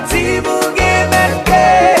parti pour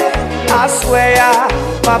gagner. Assoya,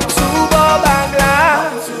 ma sous bagla.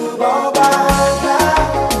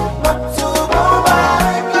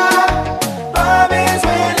 Pas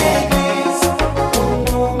besoin d'église.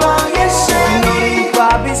 Marié chérie,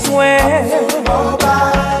 pas besoin.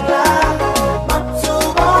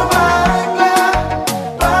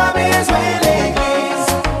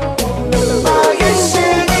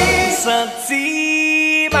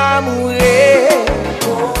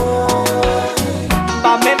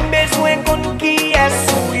 Pas même besoin qu'on qui est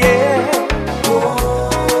souillé.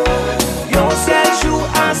 Yon seul jour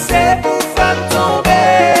assez pour femme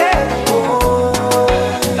tomber.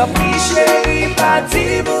 La vie chérie parti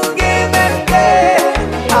pour gagner.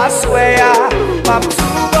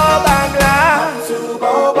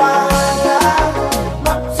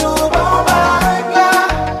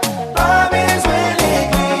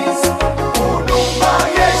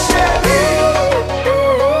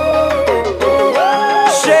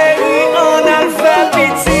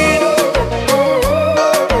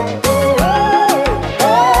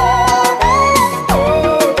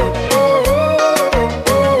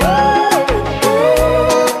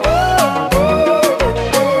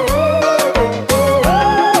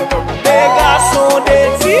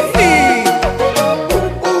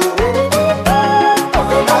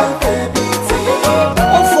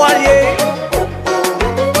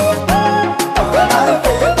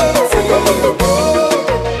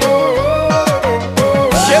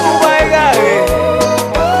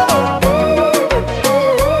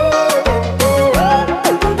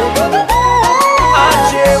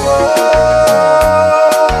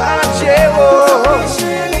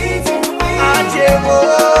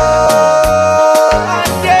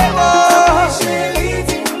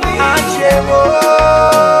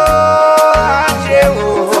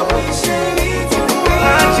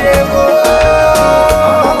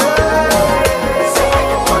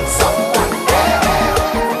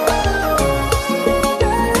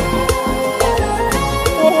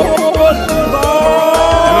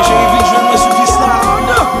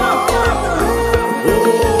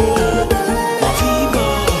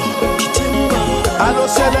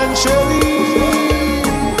 Selen chéri.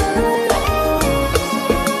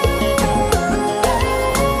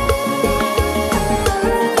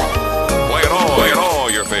 Play all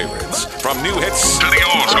your favorites. From new hits to the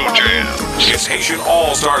Auto Jam. It's Haitian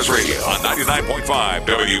All Stars Radio on 99.5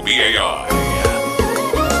 WBAI.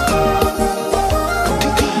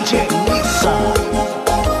 DJ Nissa.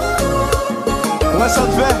 Comment ça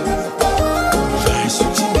te fait?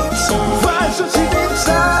 Vai sous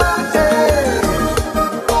Nissa.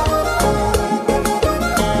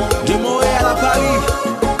 De Montréal à Paris.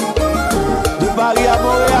 De Paris à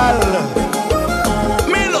Montréal.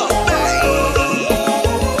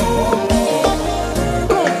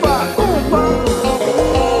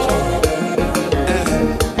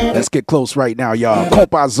 Let's get close right now, y'all.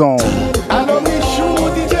 Compa Zone.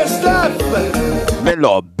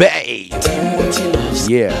 Melo Bay.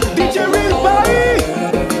 Yeah.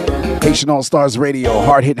 Haitian All Stars Radio.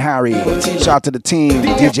 Hard Hit Harry. Shout out to the team.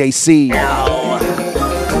 DJ C.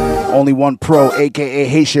 Only One Pro, aka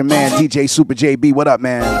Haitian Man. DJ Super JB. What up,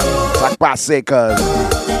 man? Sak passe, cuz.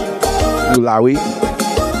 Ulawi.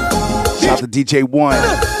 Shout out to DJ One.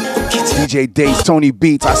 DJ Days. Tony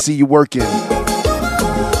Beats. I see you working.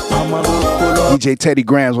 DJ Teddy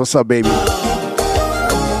Grams, what's up, baby?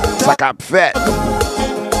 It's like I'm fat.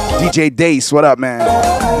 DJ Dace, what up, man?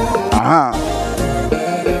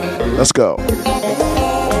 Let's go.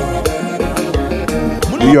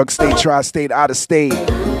 New York State, Tri-State, out of state.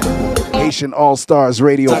 Haitian All Stars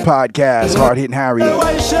Radio Podcast. Hard Hitting Harry.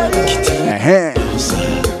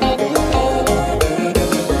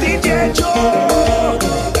 DJ Joe.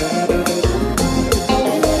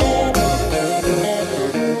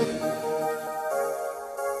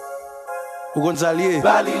 Gonzalier,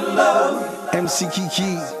 Bali Love, MC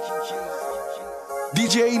Kiki,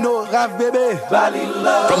 DJ Ino, Raf Bebe, Bali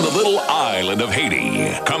Love. From the little island of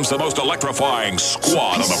Haiti comes the most electrifying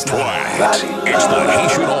squad on the planet. It's the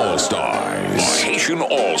Haitian All Stars. The Haitian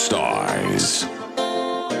All Stars.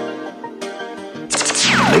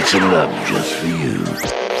 Make some love just for you.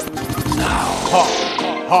 Now.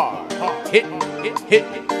 Hard, hit,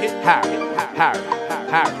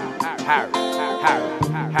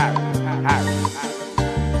 Harry.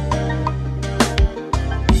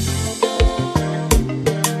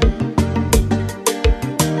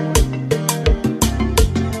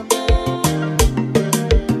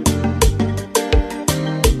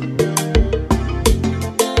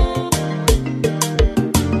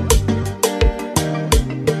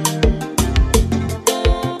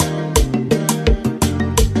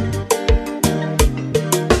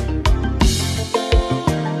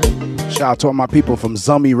 Shout out to all my people from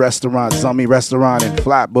Zummy Restaurant in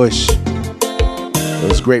Flatbush. It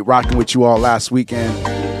was great rocking with you all last weekend.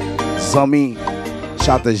 Zummy,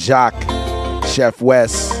 shout out to Jacques, Chef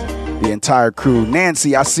West, the entire crew.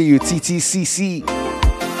 Nancy, I see you. TTCC.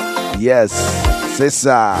 Yes,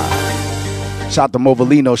 Sissa. Shout out to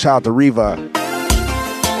Movalino, shout out to Riva.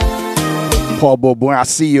 Paul Bourboin, I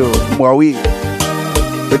see you. Mwawi.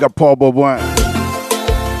 Big up Paul Bourboin.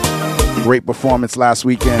 Great performance last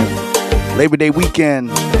weekend. Labor Day weekend,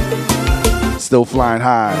 still flying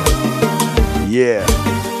high. Yeah.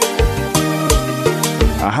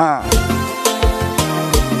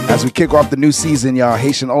 As we kick off the new season, y'all,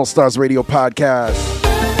 Haitian All Stars Radio Podcast.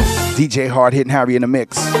 DJ Hard Hitting Harry in the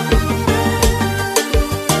mix.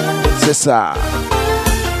 Sissa.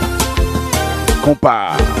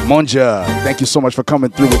 Compa. Monja. Thank you so much for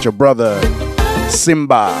coming through with your brother,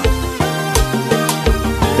 Simba.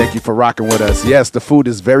 Thank you for rocking with us. Yes, the food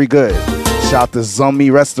is very good. Shout out to Zummy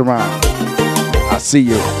Restaurant. I see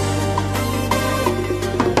you.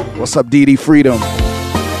 What's up, DD Freedom?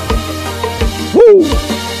 Woo!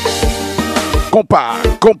 Compa.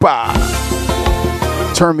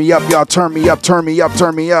 Turn me up, y'all. Turn me up.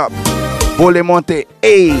 Vole monte,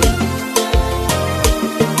 hey.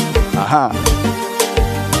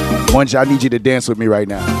 Monja, I need you to dance with me right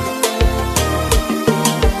now.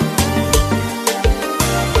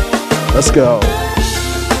 Let's go.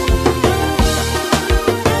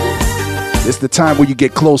 It's the time where you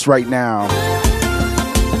get close right now.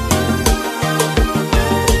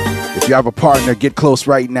 If you have a partner, get close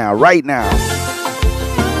right now. Right now.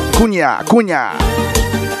 Cunha.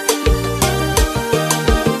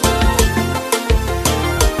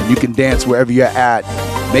 You can dance wherever you're at.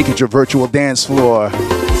 Make it your virtual dance floor.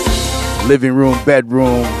 Living room,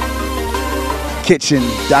 bedroom, kitchen,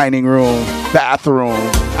 dining room, bathroom.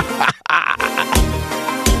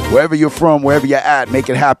 Wherever you're from, wherever you're at, make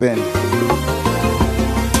it happen.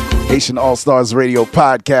 Haitian All Stars Radio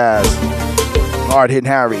Podcast. Hard Hitting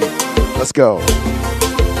Harry. Let's go.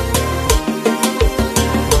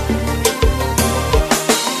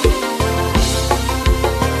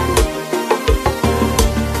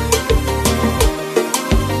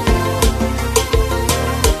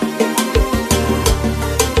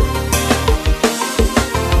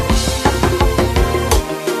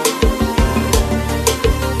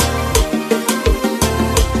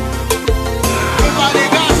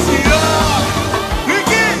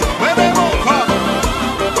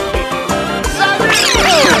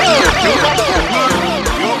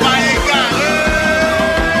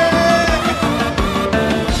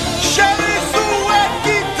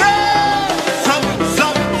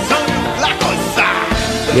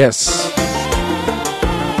 Yes.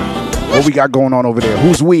 What we got going on over there?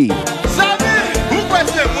 Who's we?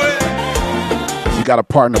 You got a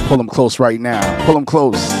partner. Pull him close right now. Pull him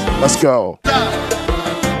close. Let's go.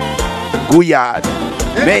 Guyad.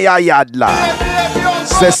 Meya Yadla.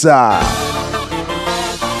 C'est ça.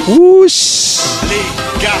 Whoosh.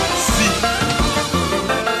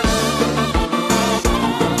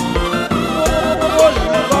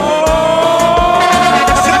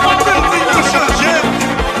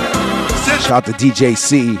 Shout out to DJ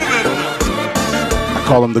C. I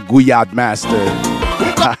call him the Guyad Master.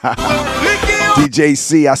 DJ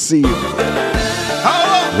C, I see you.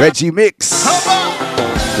 Reggie Mix.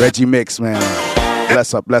 Reggie Mix, man.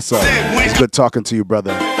 Bless up, bless up. It's good talking to you,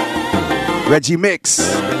 brother. Reggie Mix.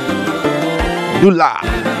 Lula.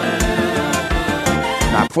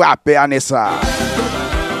 Na frappe Anessa.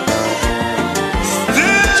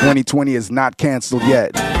 2020 is not canceled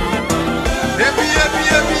yet.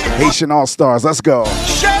 Haitian All Stars, let's go.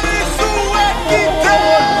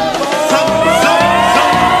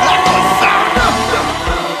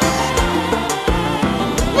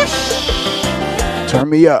 Turn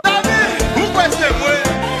me up.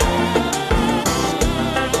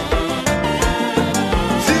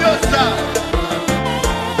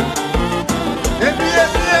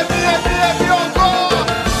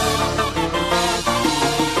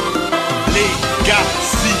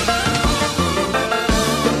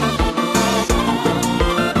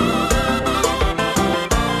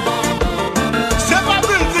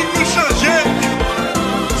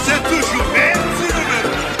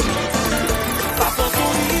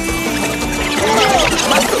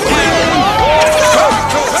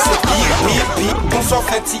 Son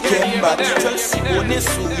fait Kemba, tu veux si on est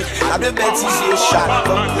souris. La de bêtisier chat,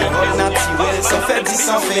 comme on naturel. Sans fait 10,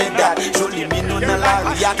 sans fait date. Joli minou dans la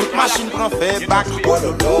rue, y'a toute machine prend fait back. Oh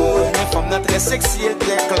lolo, une femme très sexy et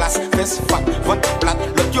très classe. Fesse fat, ventre plate,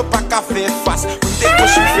 l'autre yo pas qu'à faire face. Pour te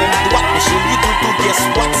gauche, fait droite, mais chez lui tout guess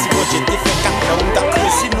what. Si moi j'étais fait 4 ans, on t'a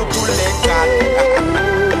précis nous tous les 4.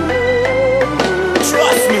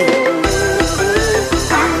 Trust me.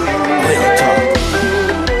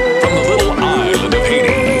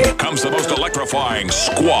 The most electrifying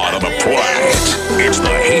squad on the planet. It's the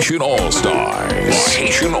Haitian All-Stars. The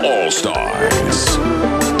Haitian All-Stars.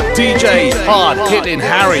 DJ Hard Hitting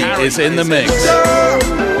Harry is in the mix.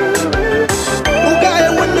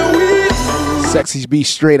 Sexy Be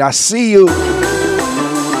Straight, I see you.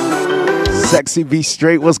 Sexy Be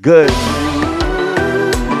Straight, what's good?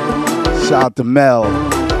 Shout out to Mel.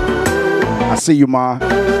 I see you, ma.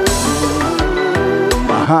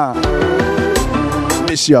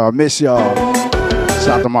 Miss y'all, miss y'all. Shout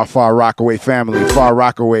out to my Far Rockaway family, Far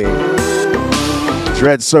Rockaway.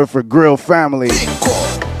 Dread Surfer Grill family. Big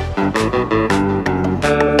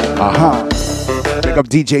up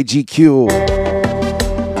DJ GQ.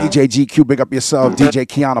 DJ GQ, big up yourself. DJ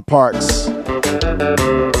Kiana Parks.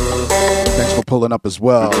 Thanks for pulling up as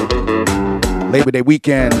well. Labor Day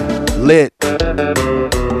weekend, lit.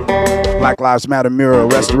 Black Lives Matter mural,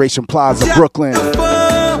 Restoration Plaza, Brooklyn.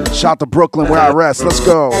 Shout to Brooklyn where I rest. Let's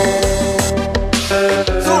go.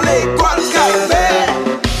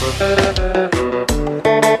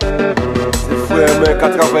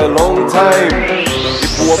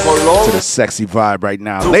 To the sexy vibe right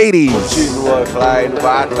now. Ladies.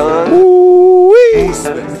 Ooh-wee.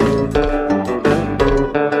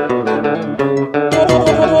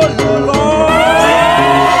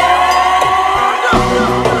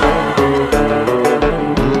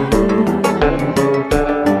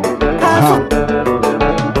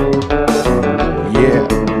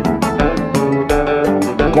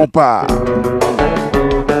 Compa.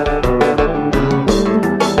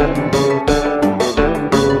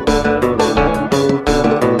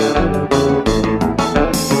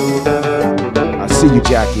 I see you,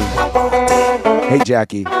 Jackie. Hey,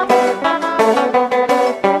 Jackie.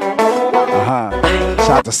 Shout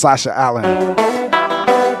out to Sasha Allen.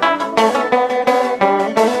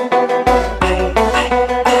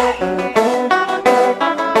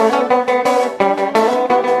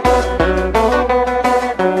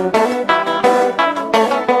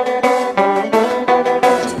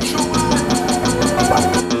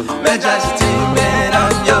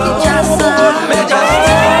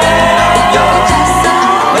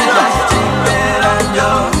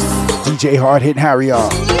 DJ Hard Hitting Harry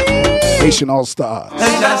on Haitian All Stars.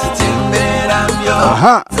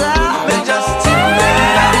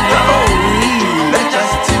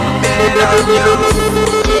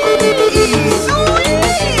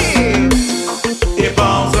 Et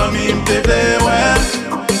bon, amis, m'te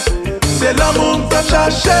c'est l'amour que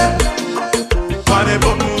cherche. Pas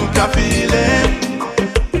n'importe où qu'à filer.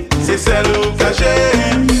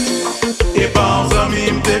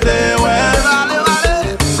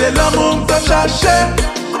 C'est l'amour que chercher.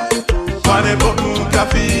 Pas n'importe où qu'à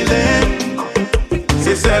filer.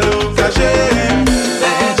 C'est celle où que j'aime.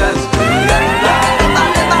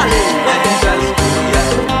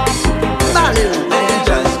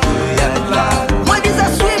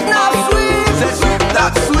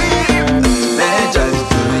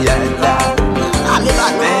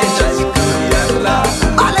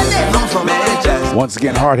 Once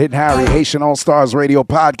again, Hard Hitting Harry, Haitian All Stars Radio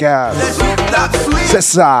Podcast. C'est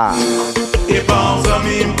ça. Et pense à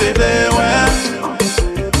m'i m't'aider, ouais.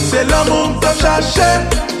 C'est l'amour que chercher.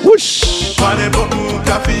 Whoosh. Pas n'importe où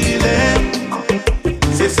qu'à filer.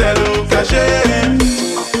 C'est celle où que j'aime.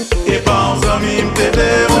 Et pense à m'i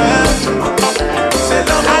m't'aider, ouais. C'est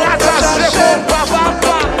l'amour que chercher.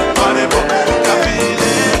 Pas n'importe où qu'à filer.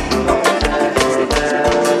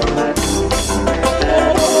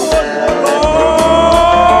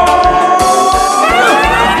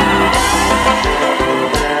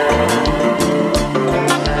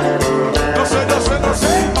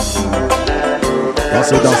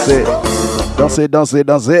 Dansez, dansez, dansez,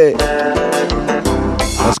 dansez.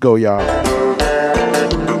 Let's go, y'all.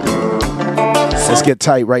 Let's get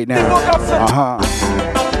tight right now.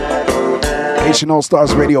 Haitian All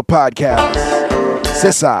Stars Radio Podcast.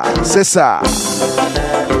 C'est ça, c'est ça.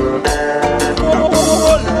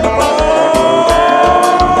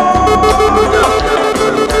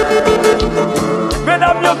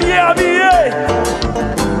 Mesdames, yo bien habillés.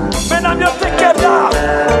 Mesdames, yo tequila.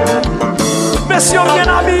 Messieurs bien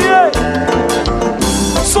habillés.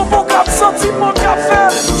 Son bon cap, sentiment café.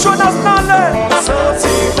 Jonas Nalé.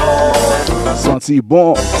 Senti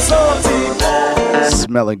bon.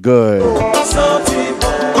 Smelling good.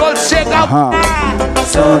 Gold shaker.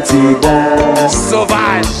 Senti bon.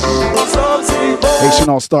 Sauvage. Haitian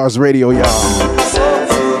All Stars Radio, y'all.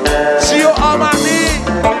 Gio Armani.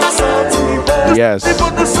 Yes.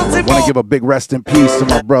 Want to give a big rest in peace to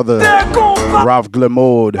my brother, Ralph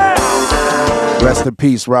Glemode. Rest in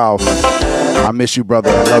peace, Ralph. I miss you, brother.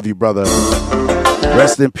 I love you, brother.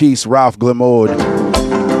 Rest in peace, Ralph Glemode.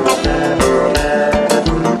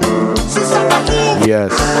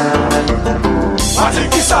 Yes.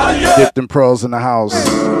 Dipped in Pearls in the house.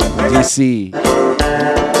 DC.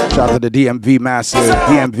 Shout out to the DMV massive.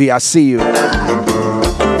 DMV, I see you.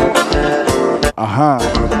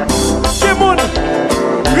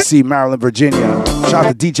 DC, Maryland, Virginia. Shout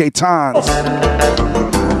out to DJ Tons.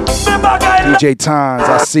 DJ Tons,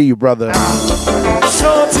 I see you, brother.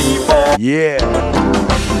 Yeah.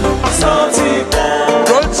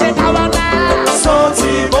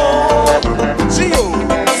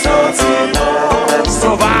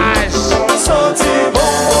 Sauvage.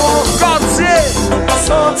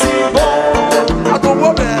 A ton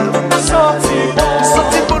problème.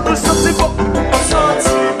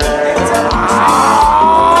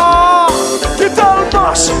 Qui t'en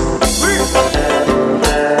marche?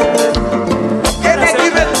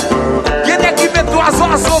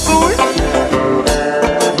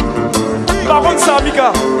 Par contre, ça,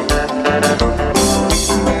 Mika.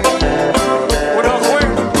 On est en couille.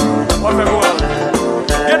 On va faire quoi?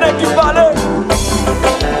 Il y en a qui parlent.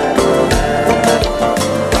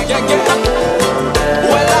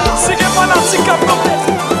 Voilà. C'est que moi, là, c'est qu'à propos.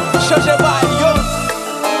 Changez pas, yo.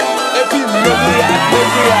 Et puis,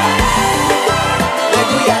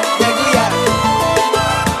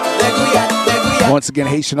 Once again,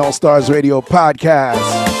 Haitian All Stars Radio Podcast.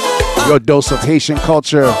 Your dose of Haitian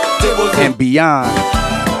culture and beyond.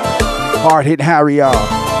 Hard Hit Harry, y'all.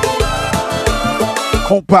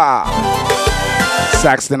 Compa.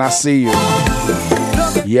 Saxton, I see you.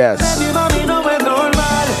 Yes.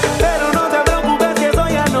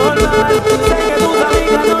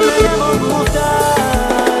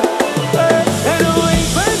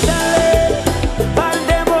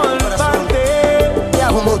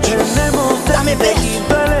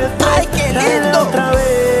 Ay, qué lindo.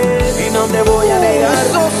 Y no te voy a negar.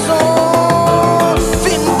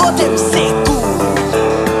 Fin bote seco.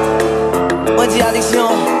 On dit addiction.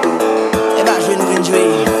 Eh ben, je vais nous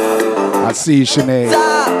jouer. I see you, Sinead.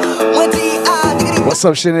 What's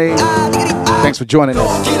up, Sinead? Thanks for joining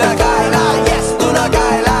us.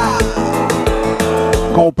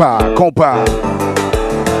 Compa, compa.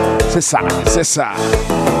 C'est ça, c'est ça.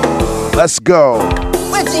 Let's go.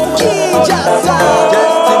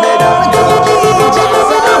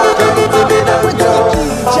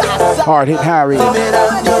 Hard Hit Harry.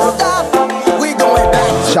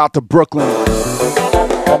 Shout out to Brooklyn.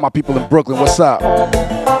 All my people in Brooklyn, what's up?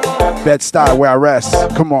 Bed-Stuy, where I rest.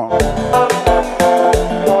 Come on.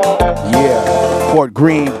 Yeah. Fort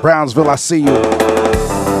Greene, Brownsville, I see you.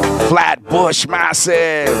 Flatbush,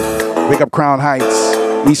 massive. Big up Crown Heights.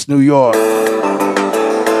 East New York.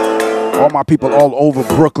 All my people all over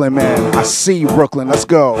Brooklyn, man. I see you, Brooklyn. Let's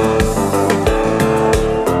go.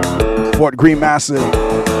 Fort Greene Massive.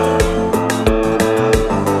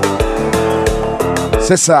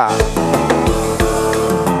 Sissa.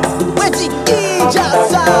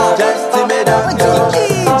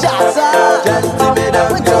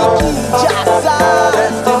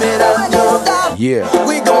 Yeah.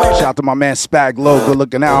 Shout out to my man Spag Low. Good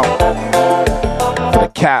looking out. For the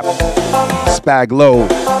cap. Spag Low.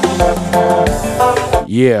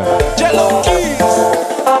 Yeah.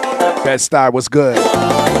 Bed-Stuy, what's good?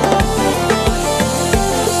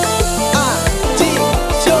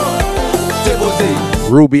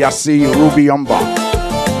 Ruby, I see you. Ruby Umba.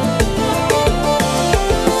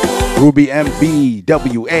 Ruby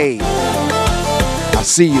MBWA. I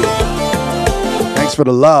see you. Thanks for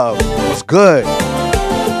the love. What's good?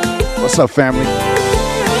 What's up, family?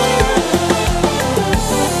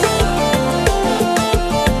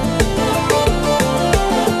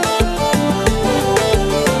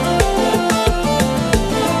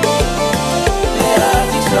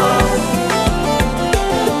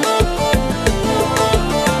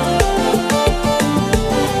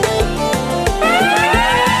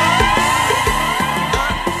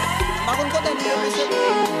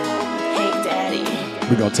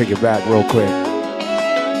 We're gonna take it back real quick.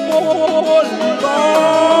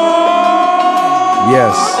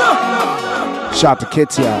 Yes. Shout to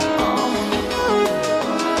Kitia.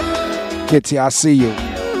 Kitia, I see you.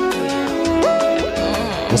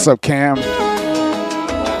 What's up, Cam?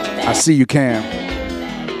 I see you, Cam.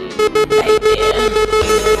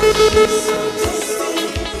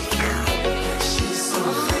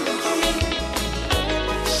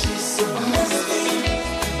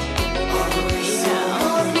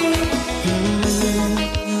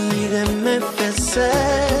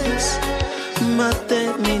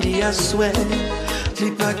 Matin, midi à souhait,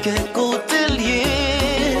 dis pas qu'un côté lié.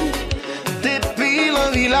 Depuis la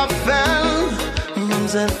ville à fin,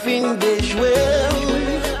 nous avons fini de jouer.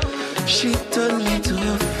 She told me to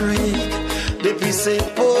a freak. Depuis ses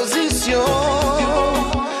positions,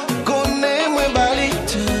 connais-moi bali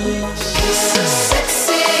tout. He's so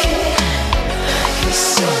sexy, he's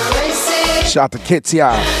so crazy. Shout out to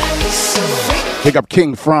Kitia. Big up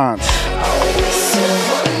King France.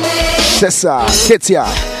 Sessa, Kitia.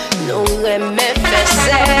 Nous remet fait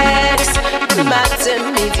sexe, matin,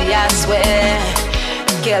 midi à souhait.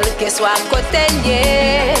 Quel que soit côté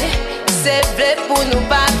lié, c'est vrai pour nous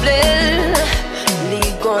parler.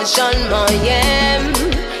 Ligon Jean moyen,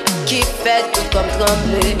 qui fait tout comme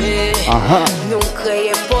trembler. Nous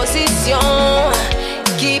créer position,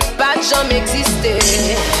 qui pas jamais existé.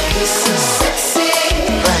 He's so sexy,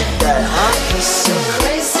 right there, huh? He's so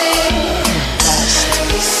crazy,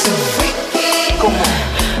 he's so freaky. Come on.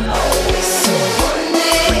 Oh, it's so funny.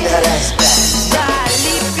 Bring that ass back.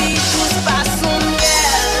 Dali pichus pasun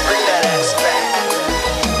girl. Bring that ass back.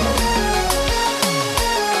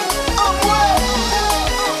 Oh, boy.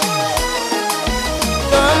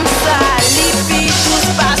 Comme ça, li pichus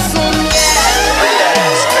pasun girl. Bring that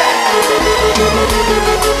ass back.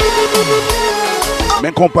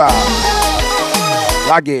 Men compa.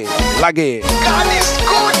 Lague. God is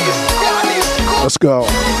good. Let's go.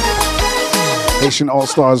 Haitian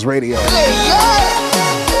All-Stars Radio.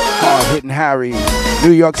 Hard Hitting Harry.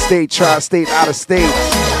 New York State, Tri-State, out of state.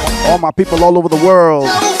 All my people all over the world.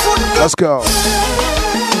 Let's go.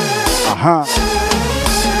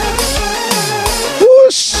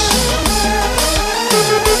 Whoosh.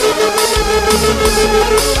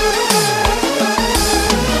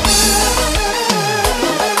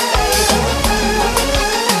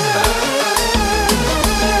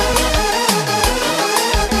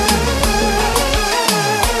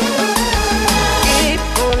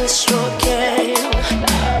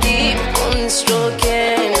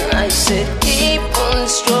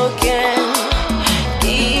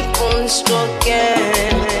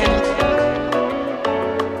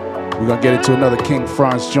 We're gonna get into another King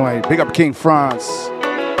France joint. Big up King France.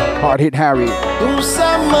 Hard Hit Harry.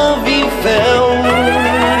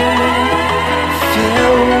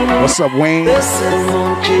 What's up, Wayne?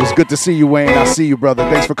 It's good to see you, Wayne. I see you, brother.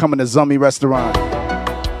 Thanks for coming to Zummy Restaurant.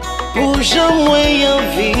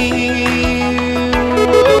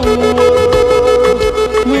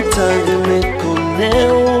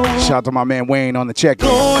 Shout out to my man Wayne on the check-in.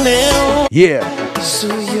 Yeah.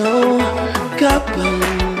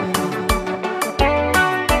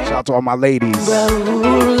 Shout out to all my ladies.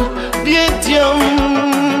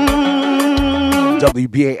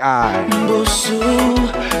 WBAI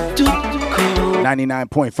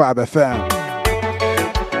 99.5 FM.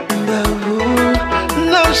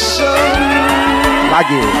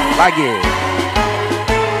 Lague.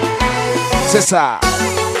 C'est ça.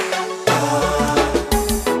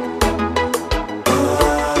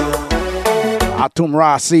 Atum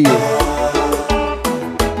Ra, see you.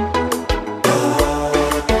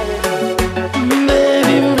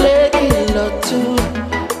 Baby, m'bleki l'autou,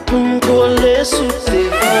 m'colle sous tes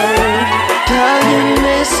bras,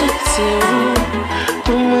 t'allumer sous tes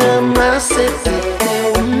roues, m'ramasser tes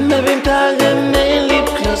roues. Baby, m't'allumer lip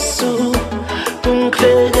gloss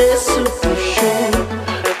m'clairer sous tes cheveux,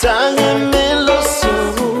 t'allumer l'eau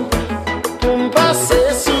sous, m'passer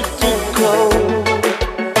sous ton corps.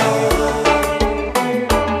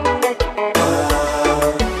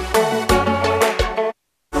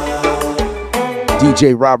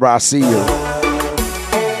 DJ Rob, I see you.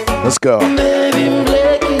 Let's go. Baby,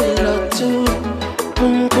 m'bleki l'autou,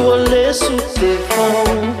 m'colle sous tes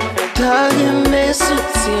fonds, t'allumer sous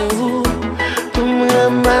tes roues,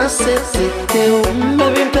 m'ramasser tes roues.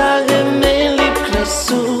 Baby, m't'allumer lip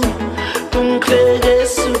gloss m'clairer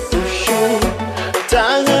sous tes cheveux,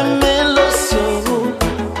 t'allumer l'eau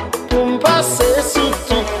sous, m'passer sous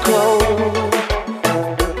ton corps.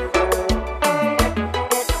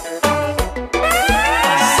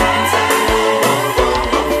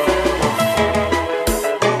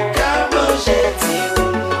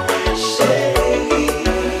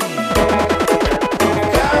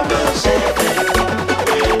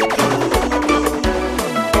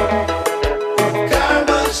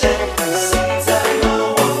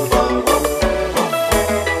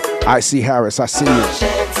 I see Harris, I see you.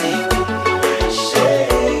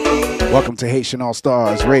 Welcome to Haitian All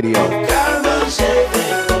Stars Radio.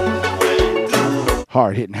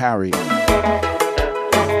 Hard hitting Harry.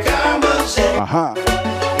 Uh-huh.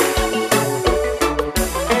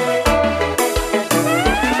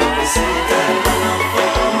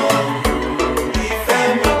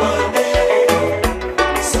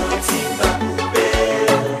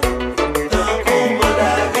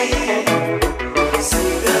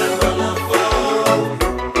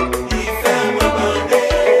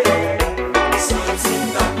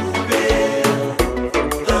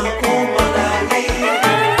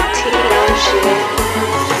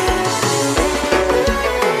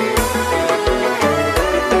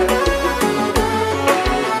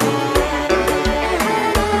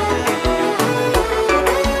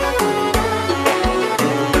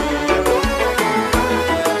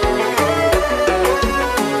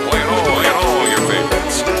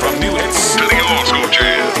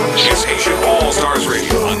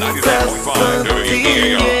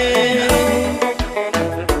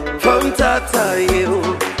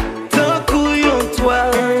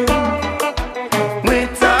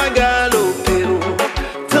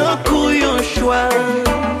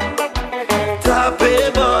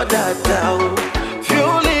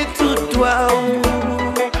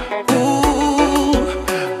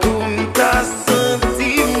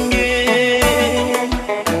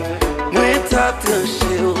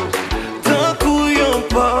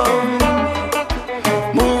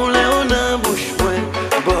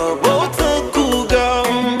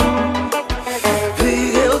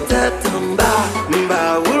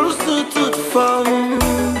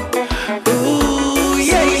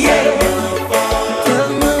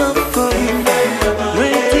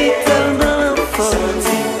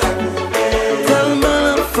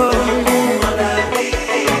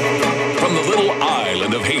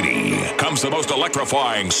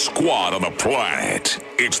 Squad on the planet.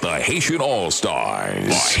 It's the Haitian All Stars.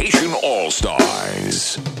 The Haitian All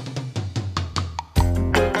Stars.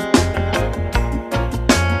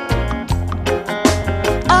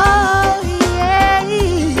 Oh,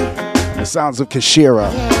 yeah. The sounds of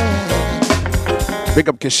Kashira. Yeah. Big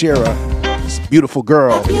up Kashira. This beautiful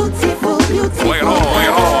girl. Beautiful, beautiful. Play it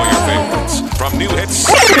all your favorites. From new hits.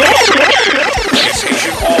 It's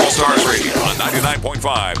Haitian All Stars Radio on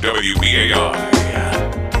 99.5 WBAI.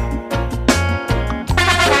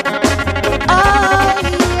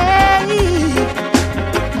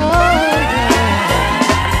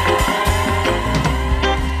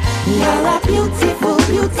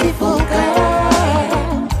 Beautiful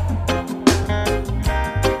girl.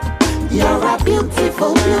 You're a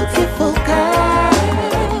beautiful, beautiful girl.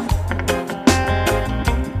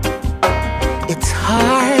 It's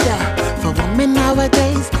hard for women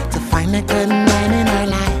nowadays to find a good man in her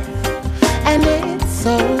life. And it's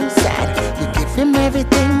so sad. You give him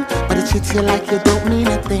everything, but he treats you like you don't mean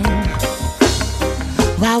a thing.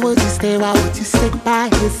 Why would you stay? Why would you sit by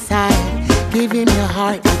his side? Give him your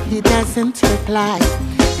heart, but he doesn't reply.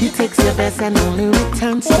 He takes your best and only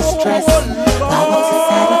returns to stress. Why would you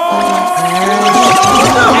satisfy your girl?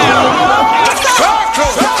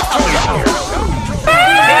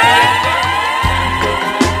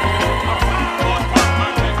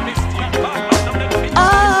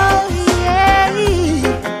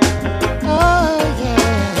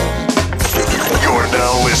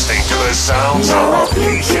 the sounds of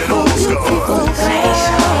Haitian All Stars.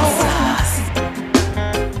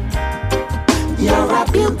 You're a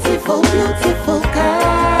beautiful, beautiful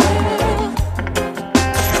girl.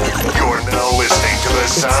 You're now listening to the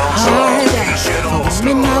sounds of Haitian All Stars.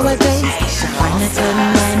 Me nowadays, find a certain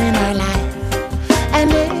man in our life,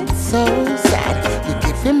 and it's so sad. You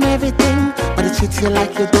give him everything, but he treats you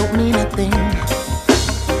like you don't mean a thing.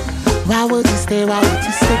 Why would you stay? Why would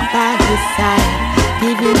you stick by his side?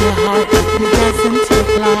 Give him your heart, he doesn't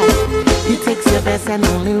take life. He takes your best and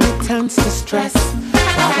only returns to stress.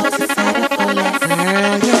 Why would you settle for less?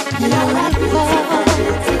 Girl, you're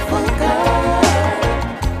beautiful,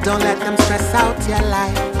 girl. Don't let them stress out your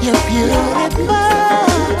life. You're beautiful,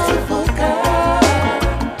 girl.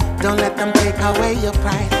 Don't let them take away your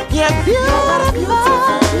pride. You're beautiful,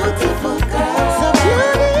 girl. So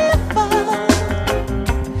beautiful.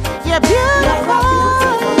 You're beautiful.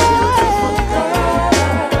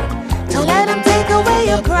 Don't let them take away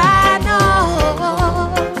your pride, no.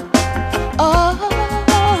 Oh,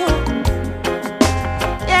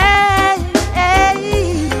 yeah, yeah.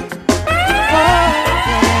 Oh,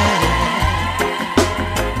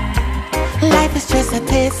 yeah. Life is just a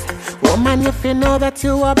test. Woman, if you know that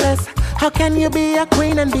you are blessed, how can you be a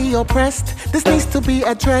queen and be oppressed? This needs to be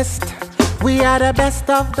addressed. We are the best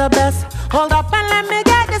of the best. Hold up and let me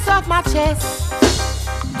get this off my chest.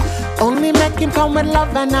 Only make him come with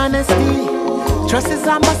love and honesty. Trust is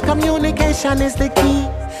a must, communication is the key.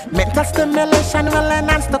 Mental stimulation will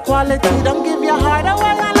enhance the quality. Don't give your heart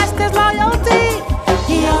away unless there's loyalty.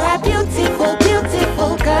 You're a beautiful,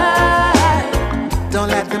 beautiful girl. Don't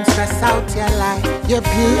let them stress out your life. You're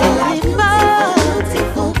beautiful,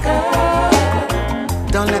 beautiful girl.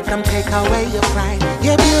 Don't let them take away your pride.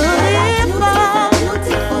 You're beautiful,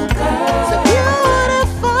 beautiful girl. So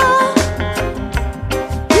beautiful,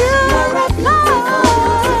 beautiful.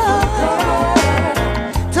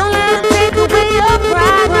 Don't let them take away your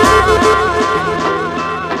pride.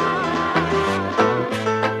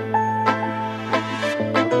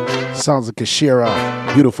 Sounds like Kashira,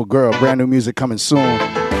 beautiful girl. Brand new music coming soon.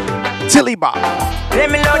 Tilly Bop. Let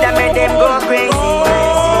me know that made them go crazy.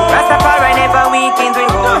 Rastafari never weakens, we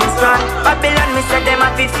hold strong. Babylon, me said them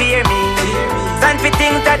have to fear me. Stand for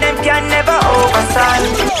things that them can never overstand.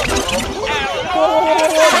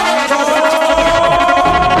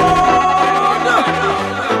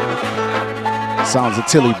 Sounds of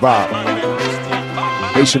Tilly Bop.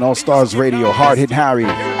 Haitian All Stars Radio, Hard Hit Harry.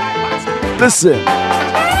 Listen.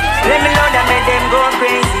 Let me know that made them go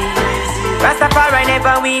crazy. Rastafari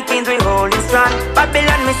never weakens, we hold strong.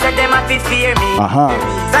 Babylon, me said them have to fear me.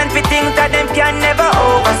 Stand for things that them can never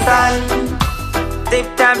overstand. Tip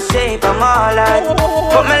top shape, I'm all out.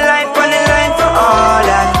 Put my life on the line for all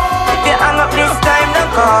that. If you hang up this time,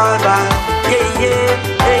 don't call back. Yeah, yeah,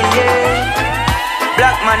 yeah, yeah.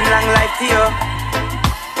 Black man, long life to you.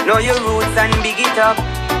 Know your roots and big it up.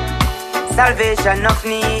 Salvation of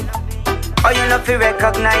need. Oh, you know fi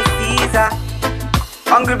recognize Caesar.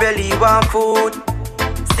 Hungry belly want food.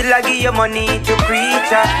 Still I give you money to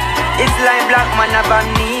preacher. It's like black man have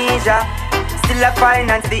amnesia. Still I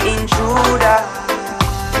finance the intruder.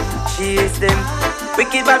 Chase them.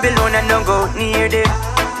 Wicked Babylon and don't go near them.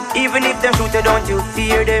 Even if them shoot you, don't you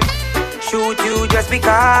fear them. Shoot you just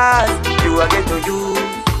because you are get to you.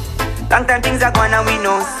 Long time things are gone and we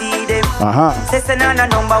no see them. Sister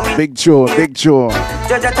Nana number we Big tune, big tune.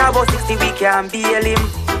 Judge at about 60 we can bail him.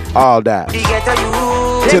 All that. We get to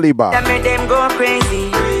you. Tilly Bop. That made them go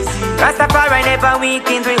crazy. Rastafari never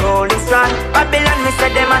weakens, we hold it strong. Babylon, me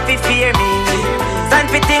said them have to fear me.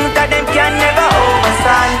 Stand for things that them can never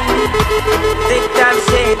overstand. Take time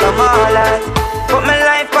shape, I'm all out. Put my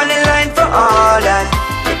life on the line for all that.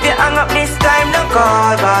 If you hang up this time, don't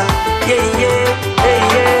call back. Yeah, yeah,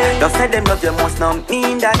 yeah, yeah. Don't say them love you must not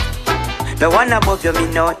mean that. The one above you, me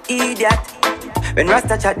no idiot. When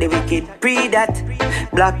Rasta chat, the wicked pre that.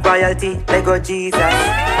 Black royalty, they go Jesus.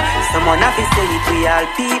 Someone have to say it, we all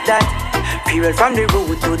peep that. Fuel from the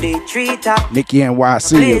root to the treetop. Nikki and Y, I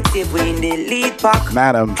see you. If we in the lead pack.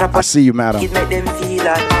 Madam, I see you, madam. It make them feel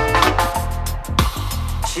that.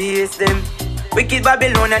 Chase them. Wicked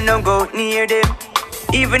Babylon and don't go near them.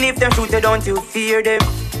 Even if them shoot you, don't you fear them.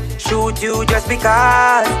 Shoot you just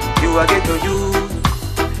because you are get to you.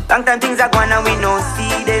 Long time things are gone and we no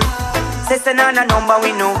see them. Sister Nana number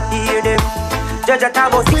we no hear them. Judge at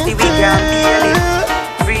about 60 we can hear them.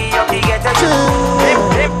 Free up we get to you.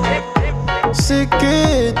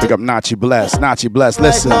 Pick up Nachi Bless, Nachi Bless,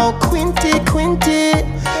 listen. Right now, Quinty. You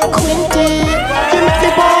make me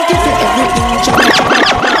born, give you everything.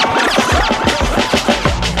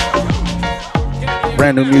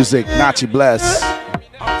 Brand new music, Nachi Bless.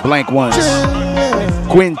 Blank Ones.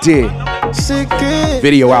 Quinty.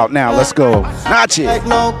 Video out now. Let's go. Nachi. Like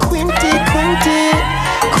no Quinty.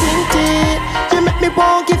 You make me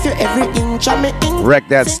want give you every inch of me in. Wrecked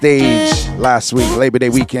that stage last week, Labor Day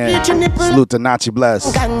weekend. Salute to Nachi Bless.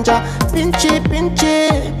 Ganja, pinchy.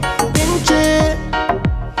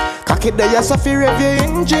 Cock it there, so feel rev your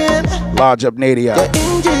engine. Large up Nadia. Your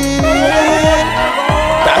engine.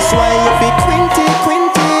 That's why you be Quinty.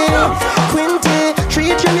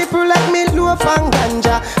 Treat your nipple like me loaf and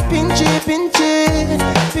ganja. Pinchy.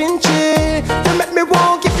 You make me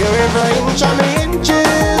want give you every inch of me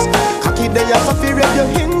inches. Cock it there, so feel rev your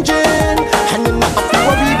engine. And you not have to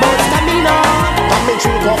worry about stamina. Come me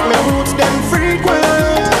drink up me roots, them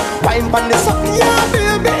frequent. Wine pan the sun, yeah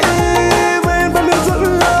baby. Wine pan the sun,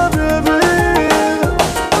 yeah baby.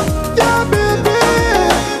 Yeah baby.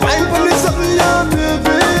 Wine pan the sun, yeah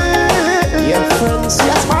baby. Your friends see a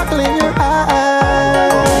sparkle in your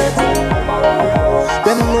eyes.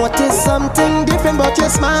 Them notice something different about your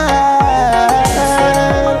smile.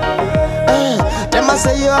 Them a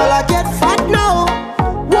say you all I get fat now.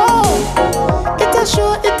 Whoa. It a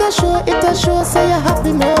show, say you're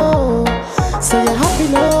happy now.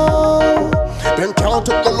 Them can't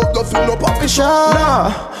take the love, the feel no puppy shot.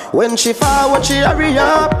 Nah. When she forward, she hurry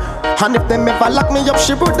up. And if them ever lock me up,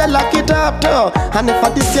 she woulda lock it up too. And if I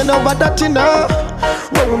this you know what that you know.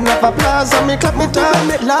 When never plaza me clap me down,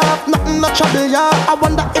 me laugh, nothing no trouble ya. I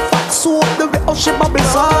wonder if I soap the way how she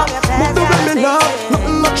bubbles up. Move the way me laugh,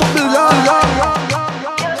 nothing no trouble ya.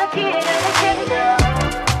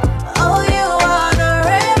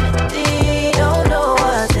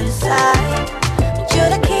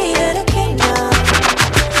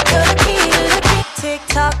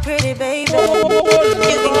 Pretty baby, you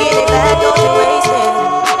can get it back, don't you waste it.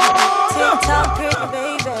 Tick-tock, pretty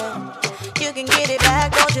baby, you can get it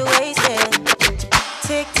back, don't you waste it.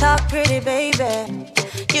 Tick-tock, pretty baby,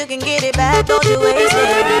 you can get it back, don't you waste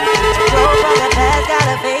it. Roll from the past,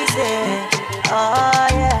 gotta face it. Oh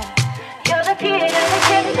yeah, you're the key to the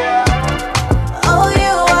kingdom. Oh,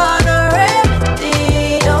 you wanna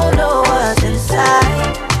remedy, don't know what's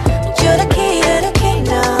inside, but you're the key to the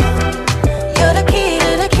kingdom. You're the key.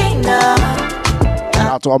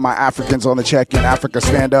 Out to all my Africans on the check-in. Africa,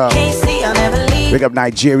 stand up. Big up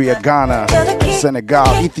Nigeria, Ghana,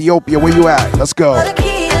 Senegal, Ethiopia. Where you at? Let's go.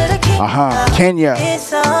 Kenya.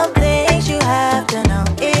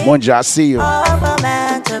 Munja, I see you.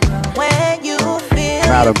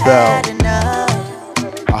 Madam Bell.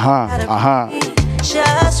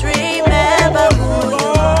 Just remember who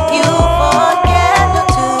you forget the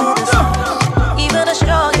two. Even the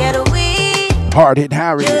strong get a weak. Hard hit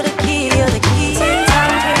Harry. You're the key, you're the key.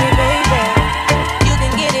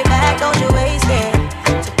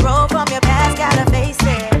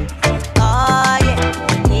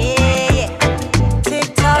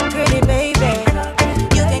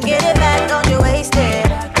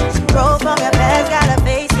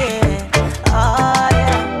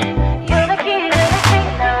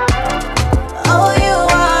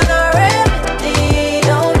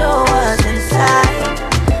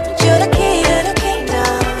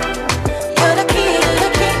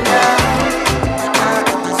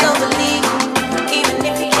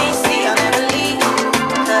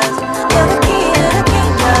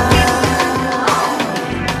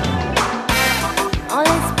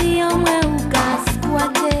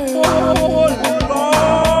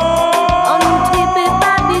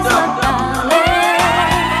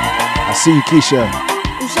 See you, Keisha.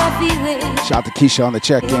 Shout out to Keisha on the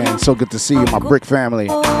check-in. So good to see you, my Brick family.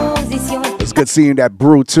 It's good seeing that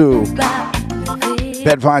brew too.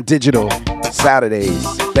 Bedvine Digital, Saturdays,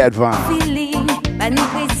 Bedvine.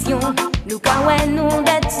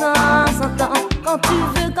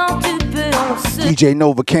 DJ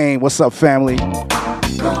Nova Kane, what's up, family?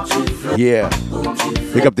 Yeah.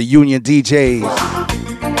 Pick up the Union DJs.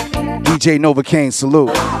 DJ Nova Kane,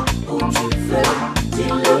 salute.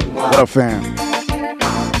 What up, fam?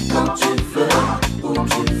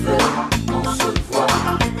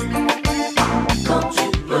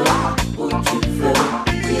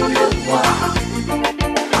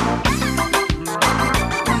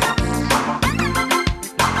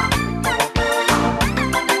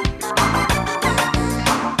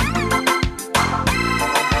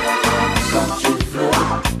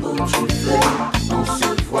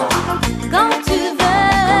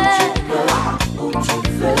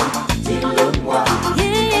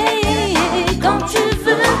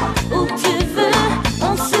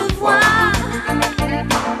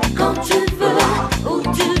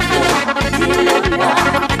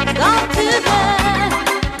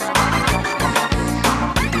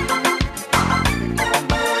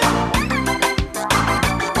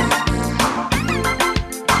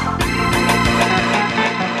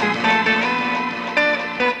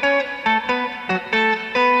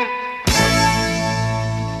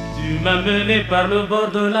 mené par le bord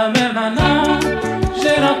de la mer Nana.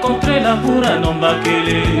 J'ai rencontré l'amour à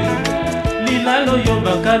Nombakele. Lila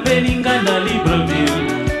Loyoba Kabelingana Libreville.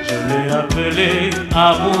 Je l'ai appelé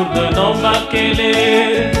amour de Nombakele.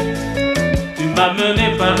 Tu m'as mené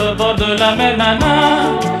par le bord de la mer Nana.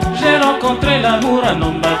 J'ai rencontré l'amour à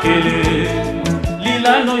Nombakele.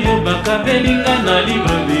 Lila Loyoba Kabelingana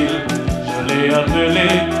Libreville. Je l'ai appelé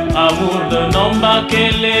amour de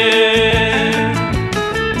Nombakele.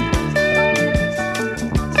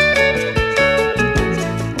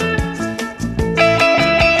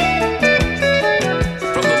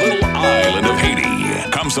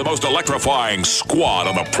 The most electrifying squad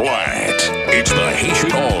on the planet. It's the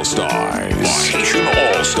Haitian All-Stars. The Haitian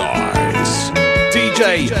All-Stars.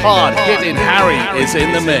 DJ Hard Hitting Harry is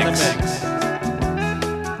in the mix.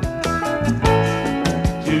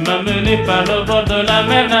 Tu m'as mené par le bord de la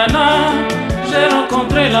mer Nana. J'ai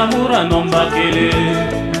rencontré l'amour à Nombakele.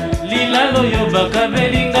 Lila Loyoba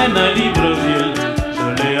Kabelingana Libreville. Je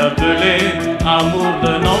l'ai appelé amour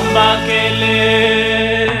de Nombakele.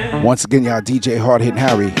 Once again, y'all, DJ Hard Hitting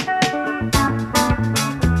Harry,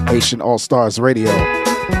 Haitian All Stars Radio.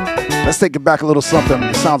 Let's take it back a little something.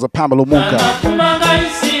 The sounds of Pamela Munka.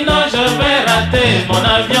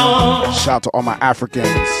 Shout out to all my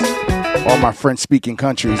Africans, all my French speaking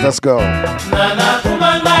countries. Let's go. Nana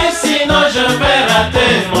Kumanga, sinon je vais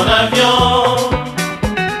rater mon avion.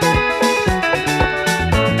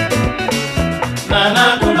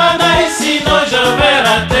 Nana Kumanga, sinon je vais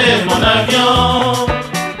rater mon avion.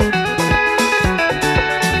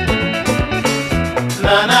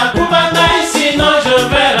 Nana Kumanga, sinon je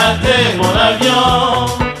vais rater mon avion.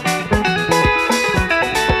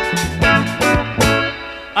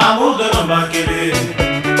 Amour de Nombakele,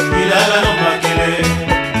 Ilaga Nombakele,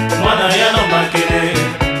 Mwanaya Nombakele,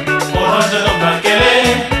 Orange Nombakele,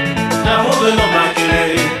 amour de Nombakele,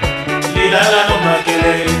 Ilaga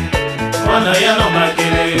Nombakele, Mwanaya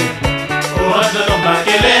Nombakele, Orange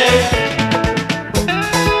Nombakele.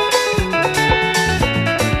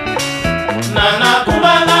 Nana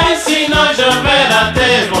Kumanga, sinon je vais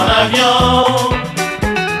rater mon avion.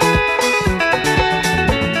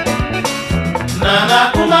 Nana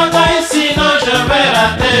Kumanga, sinon je vais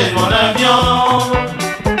rater mon avion.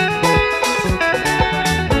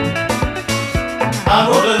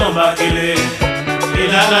 Amour de Nombakele,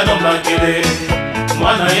 Ilaga Nombakele,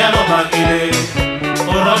 Mwanaya Nombakele,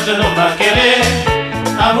 Orange Nombakele,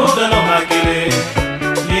 amour de Nombakele,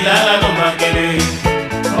 Ilaga Nombakele,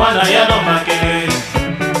 Mwanaya Nombakele,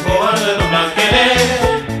 Orange Nombakele.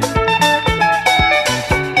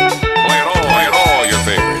 Play all your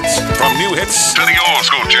favorites, from new hits to the old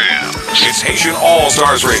school jams. It's Haitian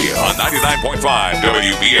All-Stars Radio on 99.5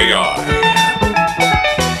 WBAI.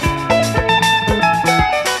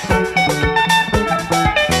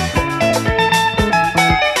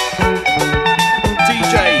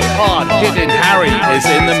 DJ Hard Hitting Harry is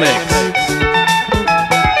in the mix.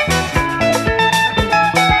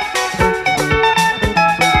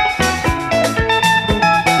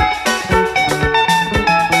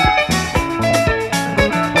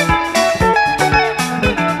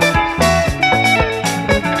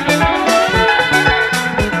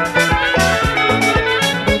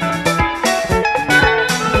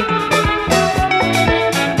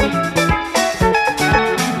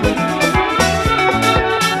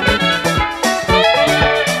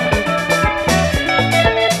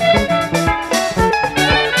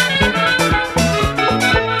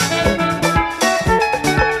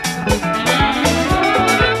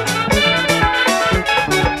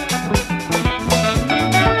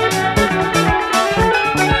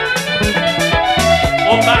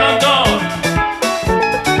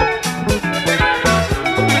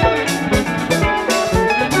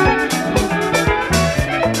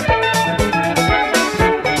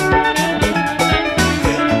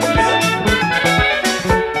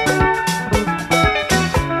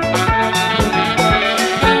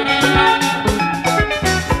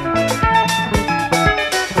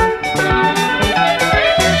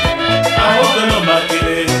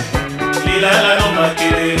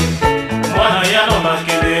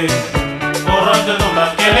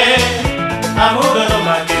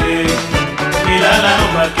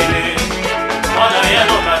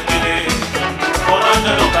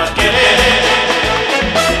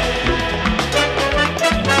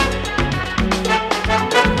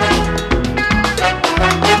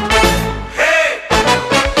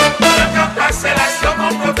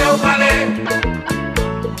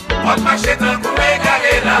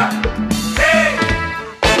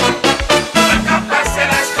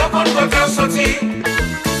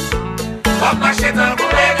 Wap mache tan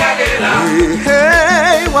kou e gare la.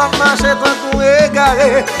 Hey, wap mache tan kou e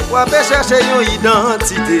gare. Wap e cherche yon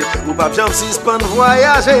identité. Ou pap jam suspend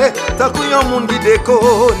voyager. Tan kou yon moun ki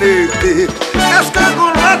déconnecté. Est-ce que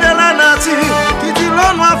kou lwa de la nature qui dit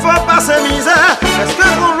l'on noir faut passer misère? Est-ce que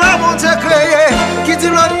kou lwa bon Dieu créé qui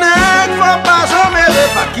dit l'on nèg faut pas jamais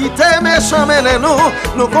pas quitter méchant mener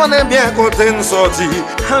nous connaît bien côté nous sorti.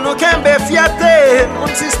 Nous kembe fierté,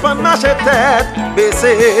 nous suspend marche tête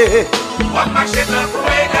baissée. Wap mache tan kou e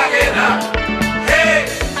gare la. Hey,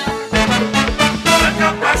 nan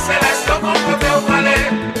kap pase lè kon kote ou pale.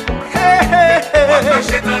 Hey, hey, hey. Wap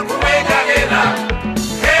mache tan kou e gare la.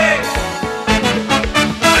 Hey,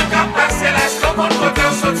 nan kap pase lè kon kote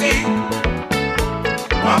ou soti.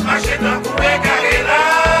 Wap mache tan kou e gare la.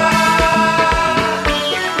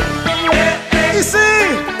 Ici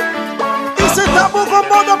Tabou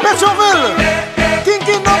Combo de Pétionville.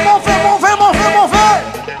 Kinky non mauvais.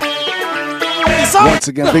 Once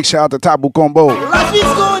again, big shout out to Taboo Combo. Life is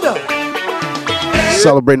good.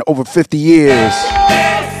 Celebrating over 50 years.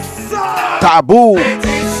 Taboo.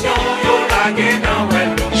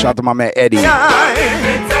 Shout out to my man Eddie.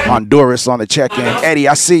 Honduras on the check-in. Eddie,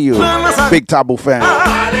 I see you. Big Taboo fan.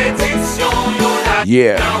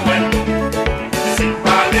 Yeah.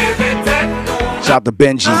 Shout out to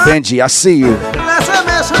Benji. Benji, I see you.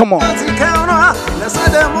 Come on.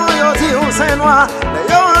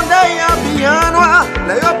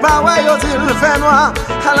 Le yo pawe yo til fè noir.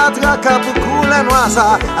 A la traka pou koule noir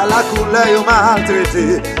sa. A la koule yo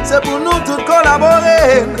maltraité. C'est pour nous tous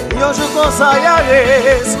collaborer. Yo jou kon sa ya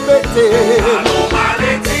respecté.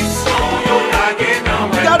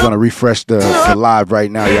 Gonna refresh the live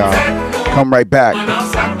right now, y'all. Come right back.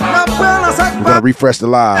 We're gonna refresh the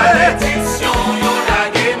live.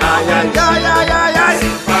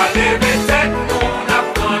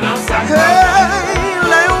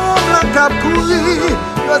 Kap kouri,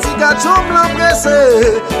 yo ti gachon blan presse.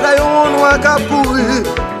 La yo moun noir kap kouri,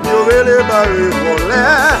 yo rele bare volè.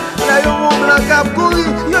 La yo moun blan kap kouri,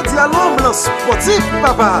 yo ti alon blan sportif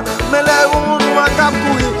papa. Mais la yo moun noir kap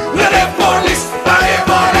kouri, yo le police bare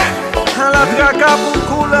volè. La traka pou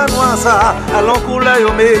koule noir sa, alon koule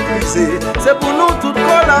yo maîtrisé. C'est pour nous tous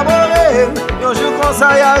collaborer, yo jou kon sa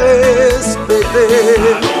ya respecté.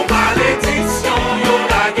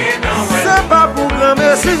 C'est pas pour grand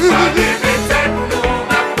merci.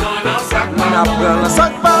 On apprend la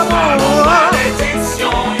sac par nous.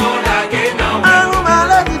 Malédiction.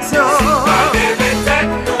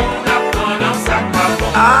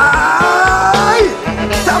 Aïe.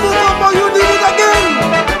 Tabou Combo, you did it again.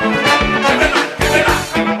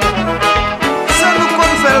 C'est nous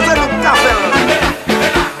qu'on fait, c'est nous qu'a fait.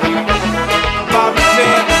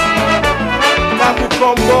 Tabou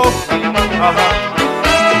Combo.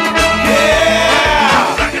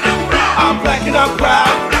 I'm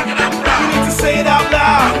proud. You need to say it out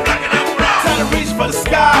loud. Time to reach for the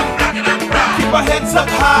sky. Keep our heads up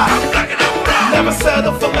high. Never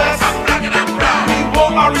settle for less. We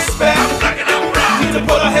want our respect. Need to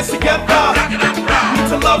put our heads together. Need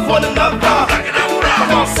to love one another.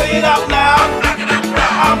 Come on, say it out loud.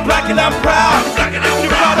 I'm black and I'm proud.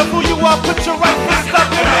 You're proud of who you are. Put your right fist up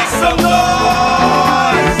and make some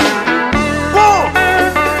noise. Bon.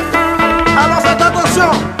 Alors faites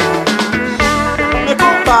attention.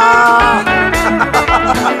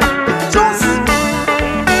 Jones.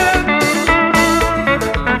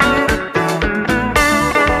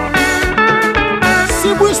 Si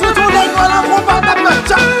vous êtes trop d'accord, la combat d'après.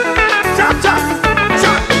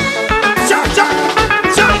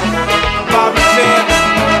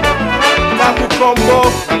 Tabou Combo.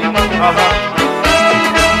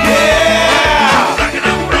 Yeah.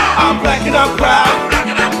 I'm black and I'm proud.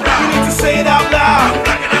 You need to say it out loud.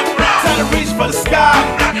 Time to reach for the sky.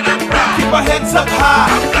 Keep our heads up high.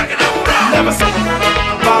 Never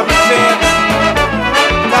Bobby Jam.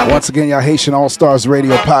 Once again, y'all Haitian All Stars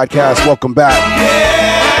Radio Podcast. Welcome back.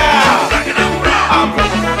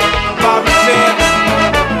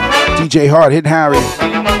 DJ Hard Hit Harry,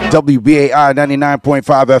 WBAI 99.5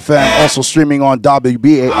 FM. Also streaming on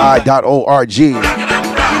WBAI.org.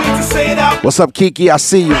 What's up, Kiki? I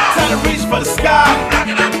see you.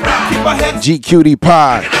 GQD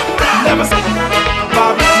Pod.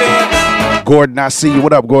 Gordon, I see you.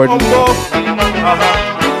 What up, Gordon?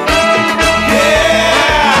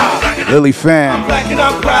 Lily Fan.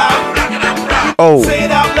 Oh,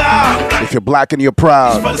 if you're black and you're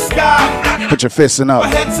proud, put your fists up.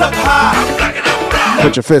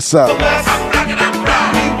 Put your fists up.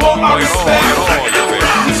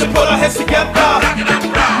 We should put our heads together.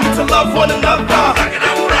 Need to love one another.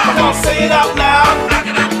 Come on, say it out loud.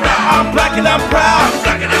 I'm black and I'm proud.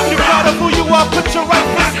 You're proud of who you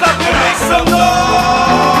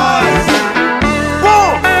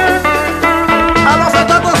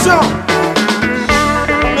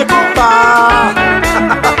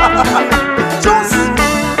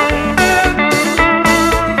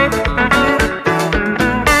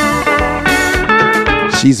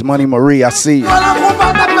She's Money Marie, I see you.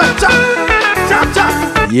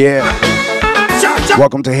 Yeah.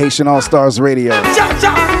 Welcome to Haitian All Stars Radio.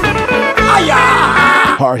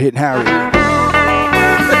 Hard Hitting Harry.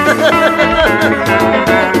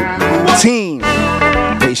 Team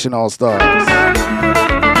Haitian All Stars.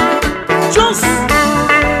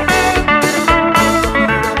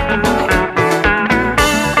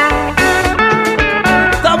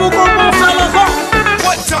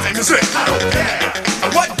 What time is it? I don't care.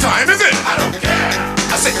 What time is it? I don't care.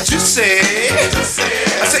 I said juicy.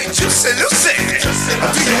 I said juicy, Lucy.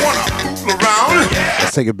 Do you wanna fool around?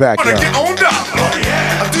 Let's take it back, Wanna y'all. get on down?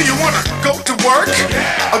 Do you wanna go to work?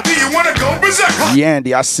 Or do you wanna go berserk?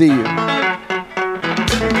 Yandy, I see you.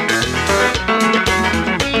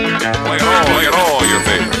 Play all your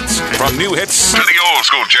favorites. From new hits to the old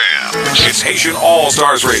school jam. It's Haitian All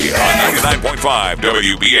Stars Radio on 99.5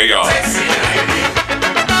 WBAR.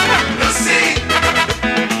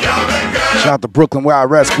 Shout out to Brooklyn, where I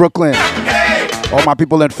rest. Brooklyn. All my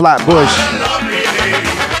people in Flatbush.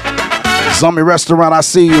 Zombie Restaurant, I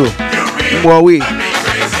see you. Boy,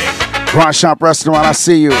 Grand Shop Restaurant, I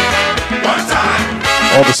see you.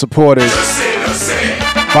 All the supporters.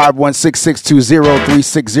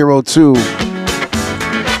 516-620-3602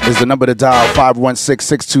 is the number to dial.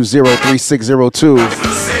 516-620-3602.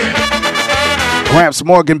 Gramps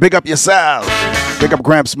Morgan, big up yourself. Big up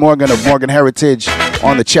Gramps Morgan of Morgan Heritage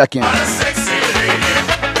on the check-in.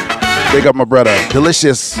 Big up my brother.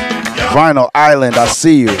 Delicious Vinyl Island, I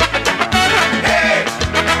see you.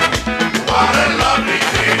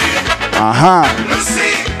 Uh-huh.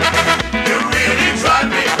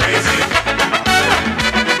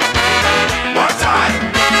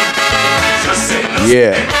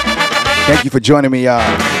 Yeah. Thank you for joining me,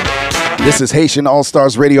 y'all. This is Haitian All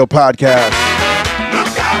Stars Radio Podcast.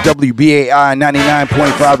 WBAI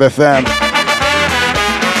 99.5 FM.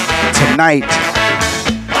 Tonight,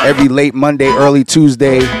 every late Monday, early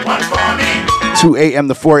Tuesday, 2 a.m.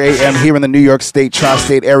 to 4 a.m. here in the New York State,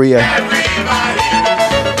 tri-state area.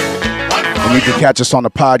 And you can catch us on the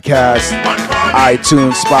podcast,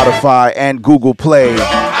 iTunes, Spotify, and Google Play.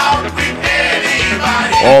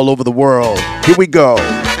 All over the world. Here we go.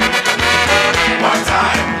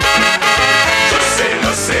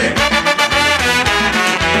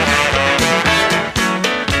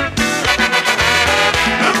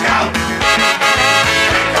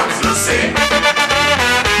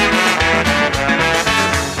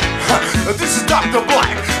 This is Dr. Black.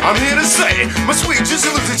 I'm here to say, my sweet Juicy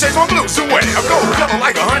Lucy chase my blues away. I'm gold color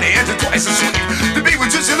like a honey and twice as sweet. To be with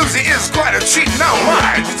Juicy Lucy is quite a treat. Now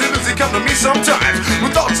my Juicy Lucy come to me sometimes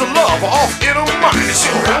with thoughts of love off in her mind.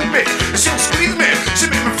 She'll hold me, she'll squeeze me, she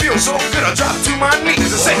make me feel so good. I drop to my knees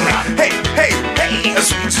and say, hey, hey, hey,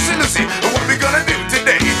 sweet Juicy Lucy, what we gonna do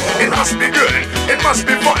today? It must be good, it must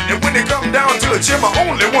be fun. And when it come down to it, you're my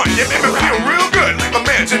only one. You make me feel real good, like a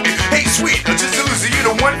man to me. Hey, sweet Juicy Lucy, you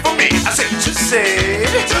the one for me. I said, Juicy,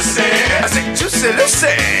 Juicy, I said, Juicy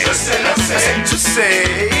Lucy, Juicy Lucy, I said, Juicy,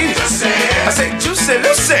 Juicy, I said, Juicy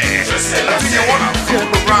Lucy, Juicy Lucy. Do you wanna fool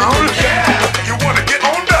around? Yeah. Do you wanna get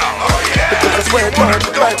on down? Oh yeah. Do you wanna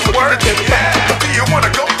go to work? Yeah. Do you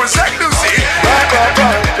wanna go berserk, Lucy?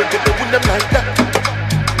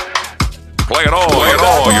 Play it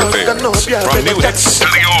all your favorites. From new hits to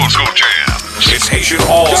the old school jam. It's Haitian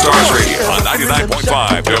All Stars Radio on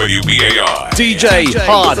 99.5 WBAR. DJ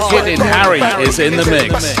Hard Hitting Harry is in the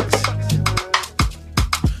mix.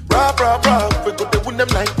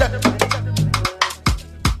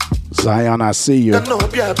 Zion, I see you.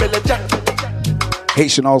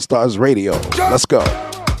 Haitian All Stars Radio. Let's go.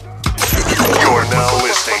 You're now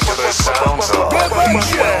listening to the sounds of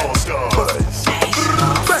Haitian All Stars.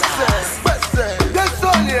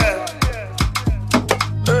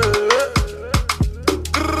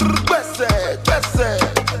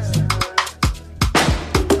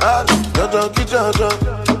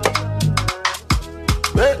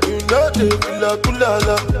 Make you know they feel like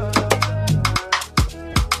kulala.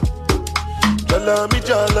 Jala mi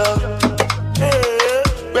jala.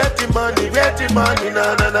 Betty money,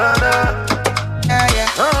 na na na na. Yeah.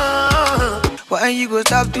 When you go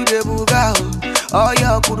stop to the buga, oh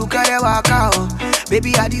your kuru kare waka,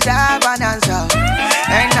 baby I deserve an answer,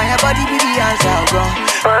 and now your body be the answer, bro.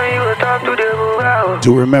 When you go stop to the buga,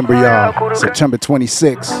 Do remember, y'all, September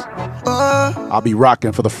 26th, I'll be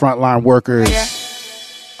rocking for the Frontline Workers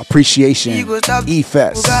Appreciation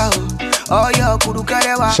E-Fest. Shout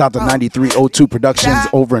out to 9302 Productions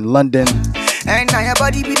over in London. and now your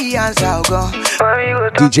body be the answer, go.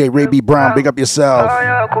 DJ Ray B. Brown, big up yourself.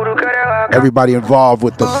 Everybody involved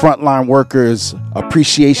with the Frontline Workers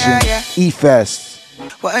Appreciation E-Fest.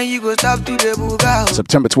 When you go stop to the buga.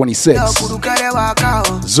 September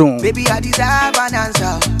 26th. Zoom. Baby, I deserve an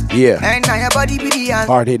answer. Yeah. And now your body be the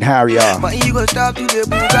answer. Hard Hitting Harry. When you go stop to the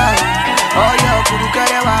buga. Oh, yeah, kudu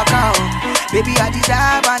kare waka. Baby, I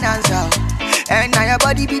deserve an answer. And now your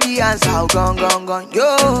body be the answer. Gone.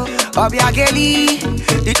 Yo, Obia Kelly,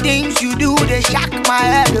 the things you do, they shock my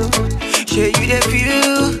head. Show you the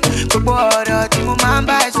feel. Good border to my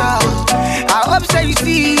by so. I hope so you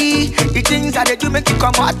see the things that they do make you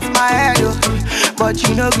come out my head. But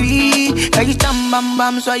you know be, you stand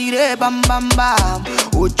bam, so you there bam.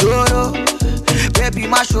 Ojoro, baby,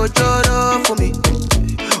 my ojoro for me.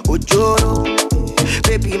 Ojoro,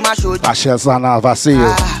 baby, my ojoro. Asha Sana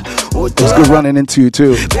Vasil. It's good running into you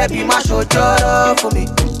too. Baby, my ojoro for me.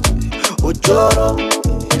 Ojoro,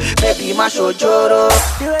 baby, my ojoro.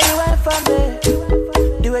 The way you went from there,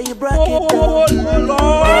 the way you broke it down, the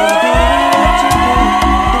way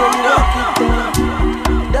you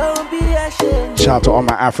don't be ashamed. Shout out to all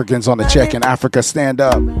my Africans on the check in Africa. Stand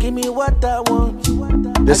up. Give me what I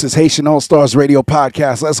want. This is Haitian All Stars Radio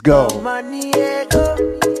Podcast. Let's go. Maniego.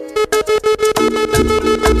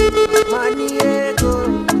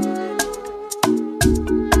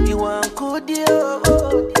 You want good deal.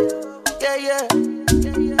 Yeah.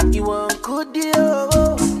 You want good deal.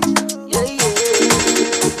 Yeah.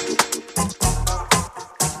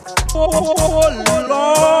 Oh,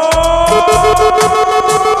 Lord.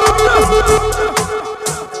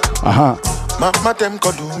 Mama them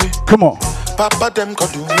could do me. Come on. Papa them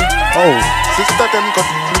could do me. Oh. Sister them could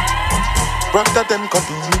do me. Brother them could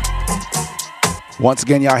do me. Once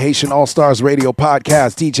again, y'all, Haitian All Stars Radio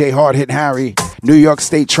Podcast. DJ Hard Hitting Harry. New York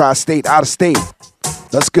State, Tri-State, out of state.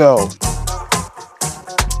 Let's go.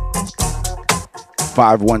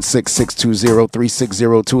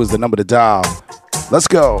 516-620-3602 is the number to dial. Let's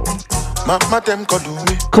go. Mama them could do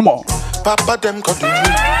me. Come on. Papa them could do me.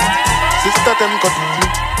 Sister them could do me.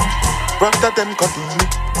 Brother them could do me.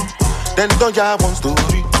 Then don't hear one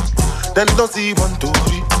story. Then don't see one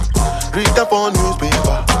story. Read them for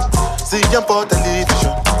newspaper. See them for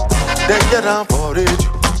television. Then get them for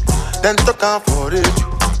radio. Then talk them for radio.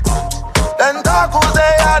 Then talk who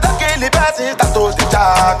say I don't kill the person that told the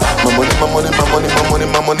chat. My money.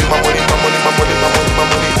 My baby.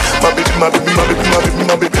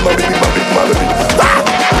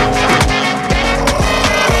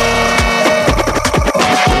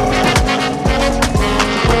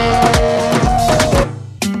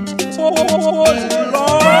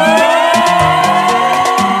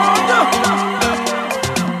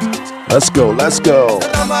 Let's go.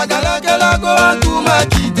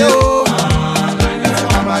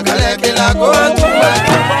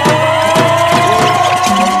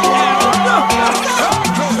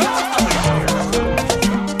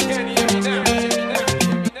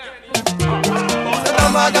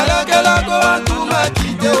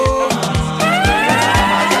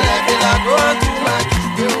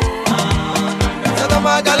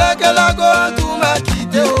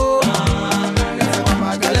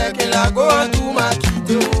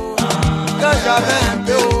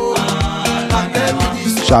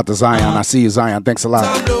 Shout out to Zion. I see you, Zion. Thanks a lot.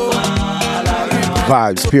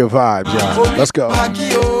 Vibes, pure vibes, y'all. Let's go.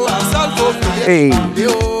 Hey.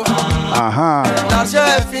 L'argent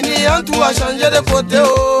est fini, en tout a changé de côté.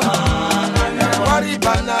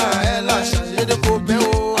 Maribana, elle a changé de côté.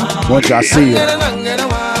 Once y'all see it.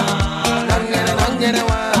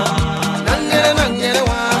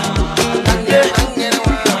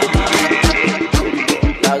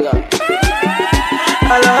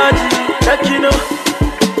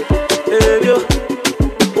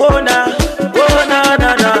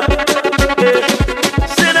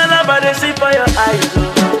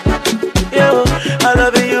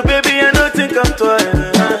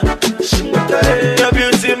 Your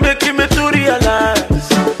beauty making me to realize,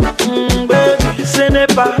 baby, ce n'est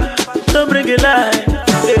pas, don't bring it light.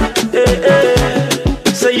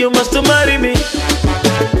 Say you must marry me,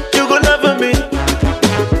 you gon' love me,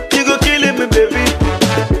 you gon' kill me, baby,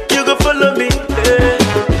 you gon' follow me.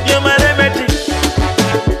 You're my remedy,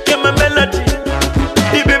 you're my melody,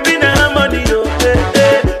 the baby na harmony,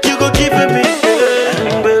 you gon' give me,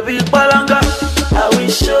 baby, Palanga, I will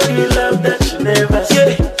show you love that you never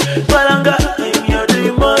see. Palanga, I'm your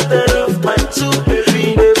the mother of my two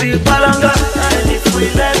baby Palanga, and if we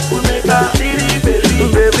like, we make a city,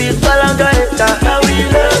 baby Palanga, I will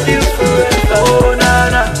love you forever.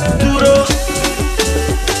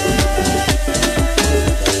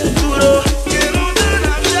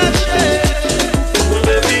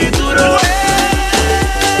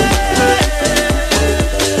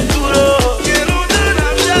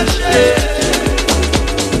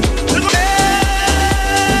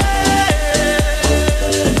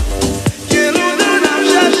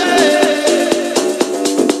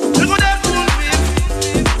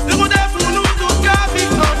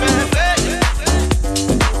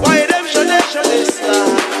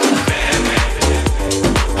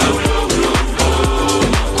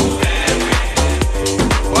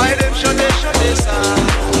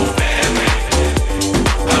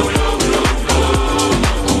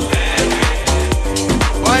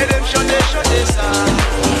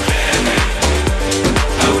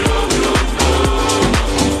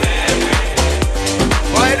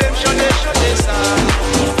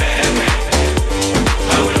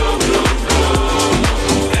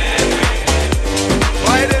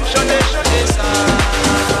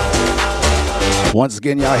 Once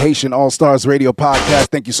again, y'all, Haitian All Stars Radio Podcast.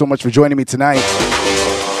 Thank you so much for joining me tonight.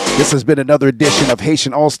 This has been another edition of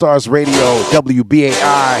Haitian All Stars Radio,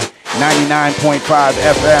 WBAI 99.5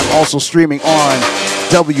 FM, also streaming on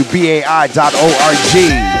WBAI.org.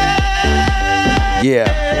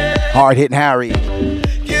 Yeah, Hard Hitting Harry.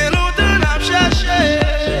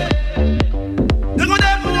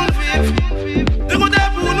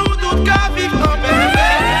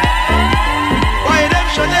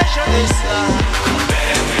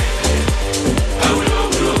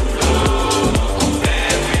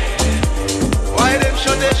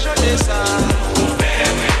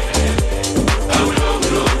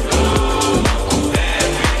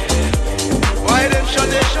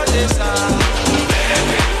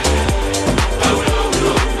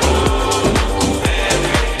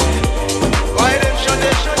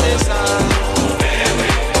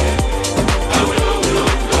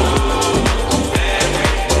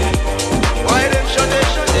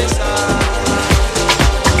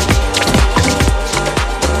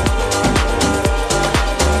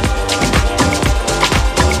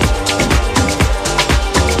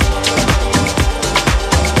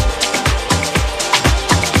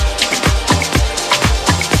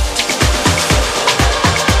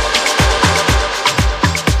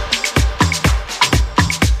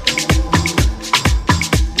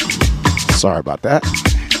 Sorry about that.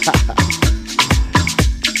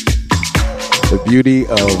 The beauty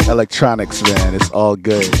of electronics, man. It's all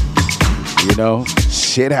good. You know,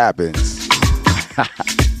 shit happens.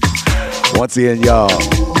 Once again, y'all,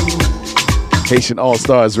 Haitian All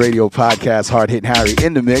Stars Radio Podcast, Hard Hitting Harry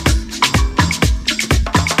in the mix.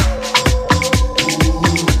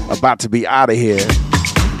 About to be out of here.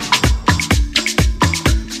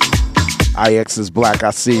 IX is black, I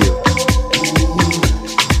see you.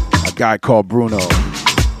 A guy called Bruno.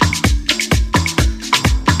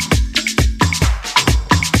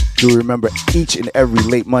 Do remember each and every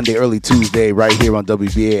late Monday, early Tuesday, right here on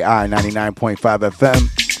WBAI 99.5 FM.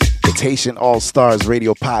 It's Haitian All Stars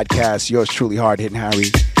Radio Podcast. Yours truly, Hard Hitting Harry.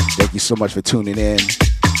 Thank you so much for tuning in.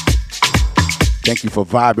 Thank you for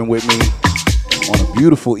vibing with me on a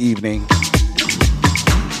beautiful evening.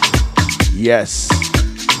 Yes.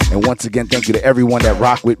 And once again, thank you to everyone that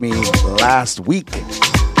rocked with me last week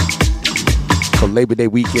for Labor Day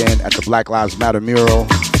weekend at the Black Lives Matter mural,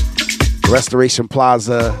 Restoration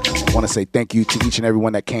Plaza. I want to say thank you to each and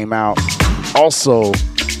everyone that came out. Also,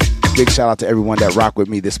 big shout out to everyone that rocked with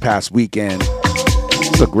me this past weekend.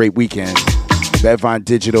 It's a great weekend. Bedvine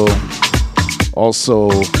Digital. Also,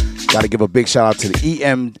 got to give a big shout out to the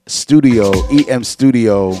EM Studio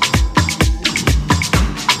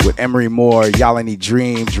with Emery Moore, Yalani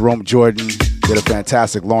Dream, Jerome Jordan. Did a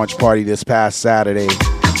fantastic launch party this past Saturday.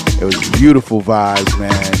 It was beautiful vibes,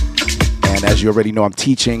 man. And as you already know, I'm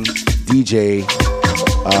teaching DJ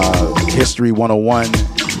History 101,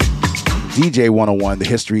 DJ 101, the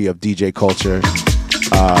history of DJ culture.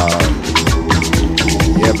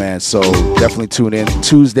 Yeah, man. So definitely tune in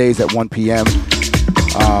Tuesdays at 1 p.m.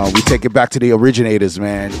 We take it back to the originators,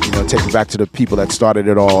 man. You know, take it back to the people that started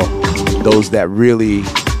it all. Those that really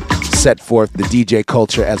set forth the DJ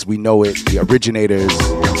culture as we know it. The originators.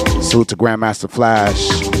 Salute to Grandmaster Flash,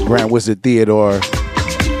 Grand Wizard Theodore,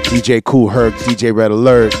 DJ Kool Herc, DJ Red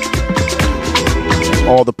Alert.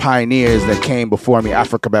 All the pioneers that came before me.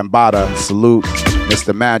 Africa Bambaataa. Salute.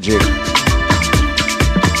 Mr. Magic.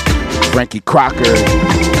 Frankie Crocker.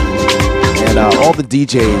 And all the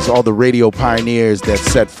DJs, all the radio pioneers that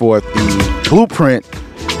set forth the blueprint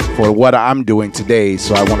for what I'm doing today.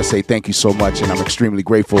 So I want to say thank you so much, and I'm extremely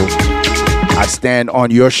grateful. I stand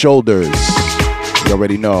on your shoulders. You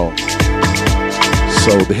already know.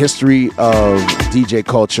 So the history of DJ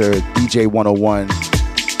culture, DJ 101.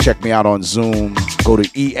 Check me out on Zoom. Go to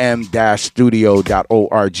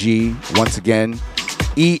em-studio.org. Once again,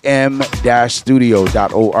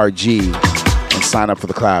 em-studio.org and sign up for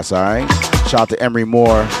the class, all right? Shout out to Emery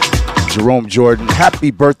Moore, Jerome Jordan.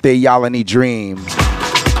 Happy birthday, Yalani Dream. And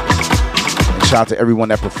shout out to everyone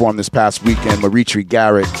that performed this past weekend. Maritri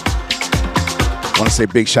Garrett. I want to say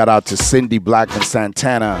big shout out to Cindy Blackman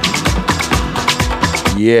Santana.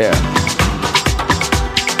 Yeah.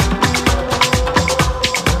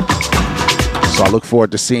 So I look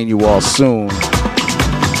forward to seeing you all soon.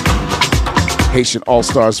 Haitian All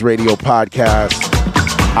Stars Radio Podcast,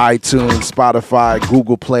 iTunes, Spotify,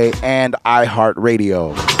 Google Play, and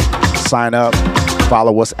iHeartRadio. Sign up.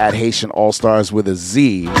 Follow us at Haitian All Stars with a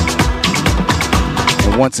Z.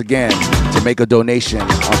 And once again, to make a donation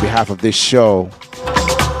on behalf of this show,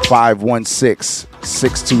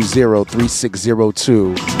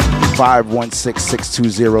 516-620-3602.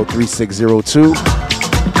 516-620-3602.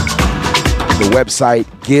 the website,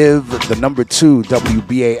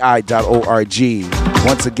 give2wbai.org.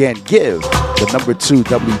 Once again,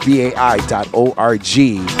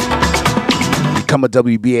 give2wbai.org. Become a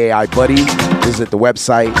WBAI buddy. Visit the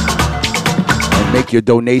website and make your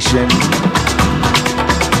donation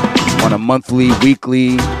on a monthly,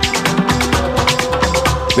 weekly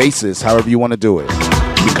basis, however you want to do it.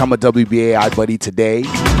 Become a WBAI buddy today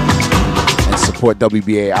and support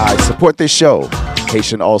WBAI. Support this show,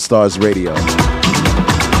 Haitian All Stars Radio.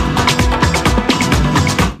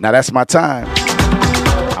 Now that's my time.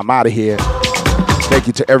 I'm out of here. Thank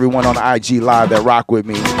you to everyone on IG Live that rock with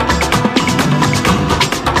me.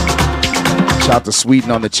 Shout out to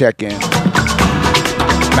Sweden on the check-in.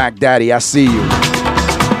 Mac Daddy, I see you.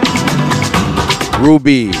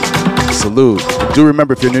 Ruby, salute. Do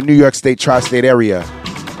remember, if you're in the New York State tri-state area,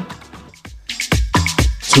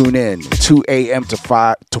 tune in 2 a.m. to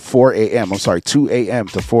 4 a.m. I'm sorry, 2 a.m.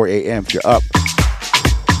 to 4 a.m. If you're up,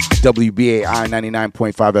 WBAI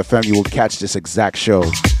 99.5 FM, you will catch this exact show.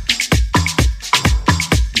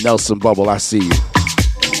 Nelson Bubble, I see you.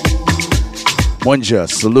 Munja,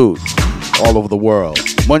 salute. All over the world.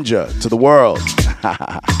 Munja to the world.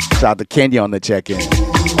 Shout out to Kenya on the check-in.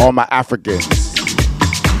 All my Africans.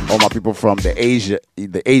 All my people from the Asia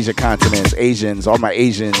continents, Asians, all my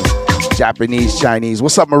Asians, Japanese, Chinese.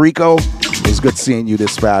 What's up, Mariko? It was good seeing you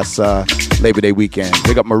this past Labor Day weekend.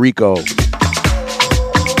 Big up, Mariko.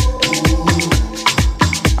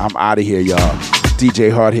 I'm out of here, y'all.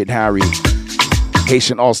 DJ Hard Hit Harry.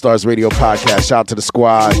 Haitian All Stars Radio Podcast. Shout out to the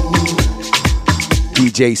squad.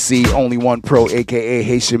 DJ C, Only One Pro, a.k.a.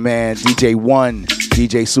 Haitian Man. DJ One,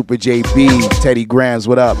 DJ Super JB, Teddy Grams,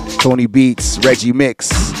 what up? Tony Beats, Reggie Mix.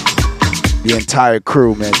 The entire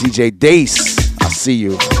crew, man. DJ Dace, I see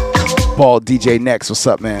you. Bald DJ Next, what's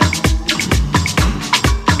up, man?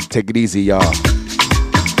 Take it easy, y'all.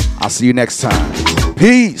 I'll see you next time.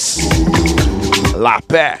 Peace. La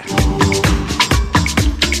paix.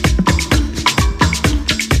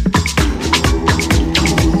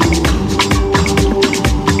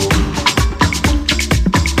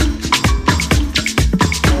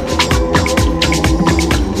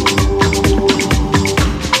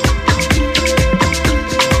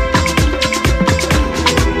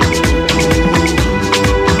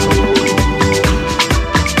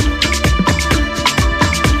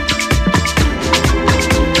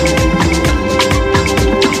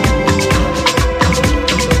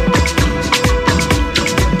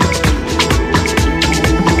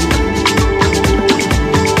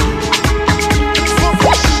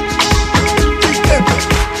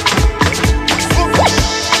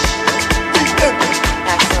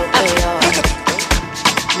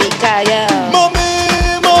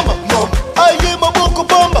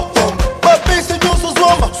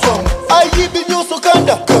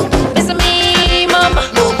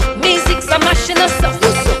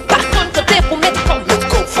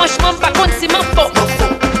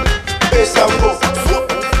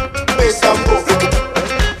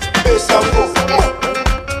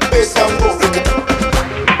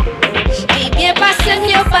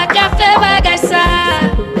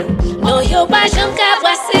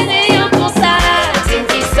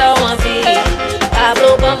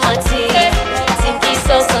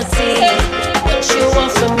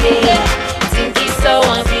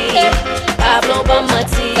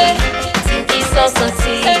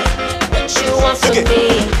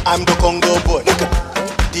 I'm the Congo boy.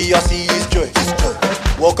 DRC is joy.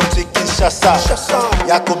 Welcome to Kinshasa.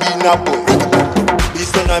 Yakobina boy.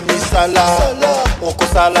 Bisona misala. Oko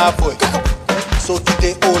sala boy. So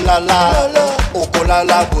today oh la la. Oko la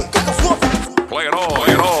la boy. Play it all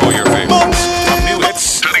your favorites. From new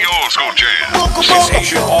hits to the old school jam. It's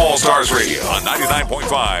Haitian All Stars Radio on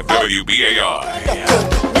 99.5 WBAI.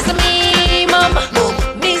 It's me, mama.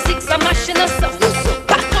 Music, ça machine à ça.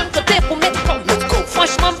 Par contre, côté pour mettre comme.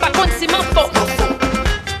 Franchement, par contre, c'est mon faute.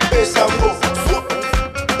 Besambo.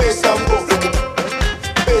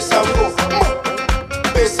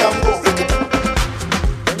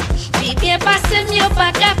 Puis bien passé, mieux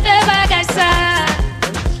pas qu'à faire bagage ça.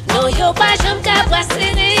 Non, yo pas j'aime qu'à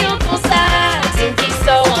brasser néon comme ça. Tim qui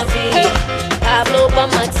sort en vie. Pablo pas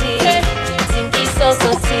menti. Tim qui sort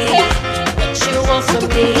sorti. What you want from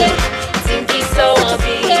me? Tim qui sort en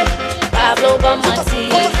vie. Pablo pas menti.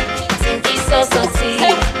 Tim qui sort sorti.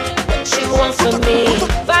 What you want from me?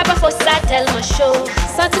 Papa faut ça tellement chaud.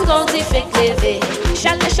 Sentim qu'on dit fait lever.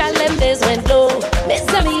 Chalet, besoin de l'eau. Mes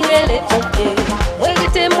amis, elle est tombée. Moi,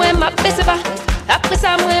 j'étais moi, ma baisse pas. Après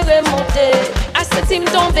ça, moi, remonter. À ce team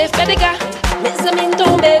tombé, fait des gars. Mes amis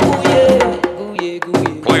tombés, gouillés.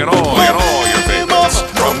 Play it all your favorites.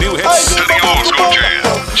 From new hits to the old school jam.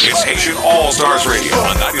 It's Haitian All-Stars Radio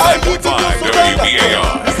on 99.5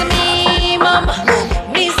 WBAR. Listen me, mama.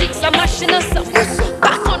 Musique, ça machine ensemble.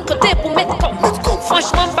 Par contre, côté pour mettre comme.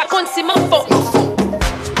 Franchement, par contre, c'est mon faute.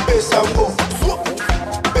 Besambo,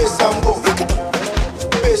 Besambo,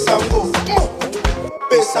 Besambo,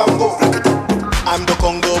 Besambo. I'm the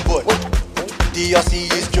Congo boy.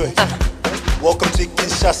 DRC is joy. Welcome to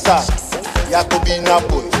Kinshasa. Yakobina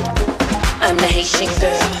boy. I'm the Haitian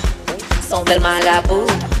girl. Son bel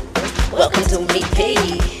marabout. Welcome to me, P.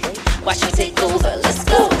 Watch me take over. Let's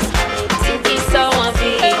go. Tinky so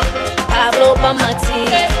envie. Pablo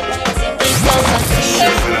Bamati. Tinky so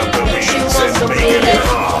envie. What you want from me?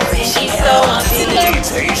 Tinky so envie.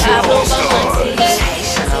 Pablo Bamati.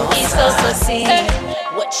 Tinky so envie.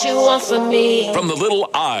 What you want from me? From the little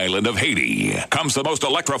island of Haiti comes the most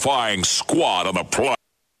electrifying squad on the planet.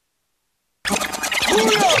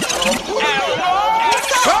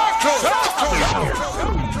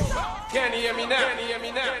 Can you hear me now?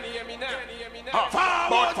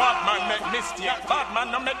 But bad man make mistake. Bad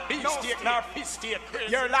man no make mistake nor mistake.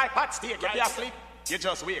 You're like hot steak. If you sleep, you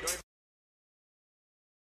just wake.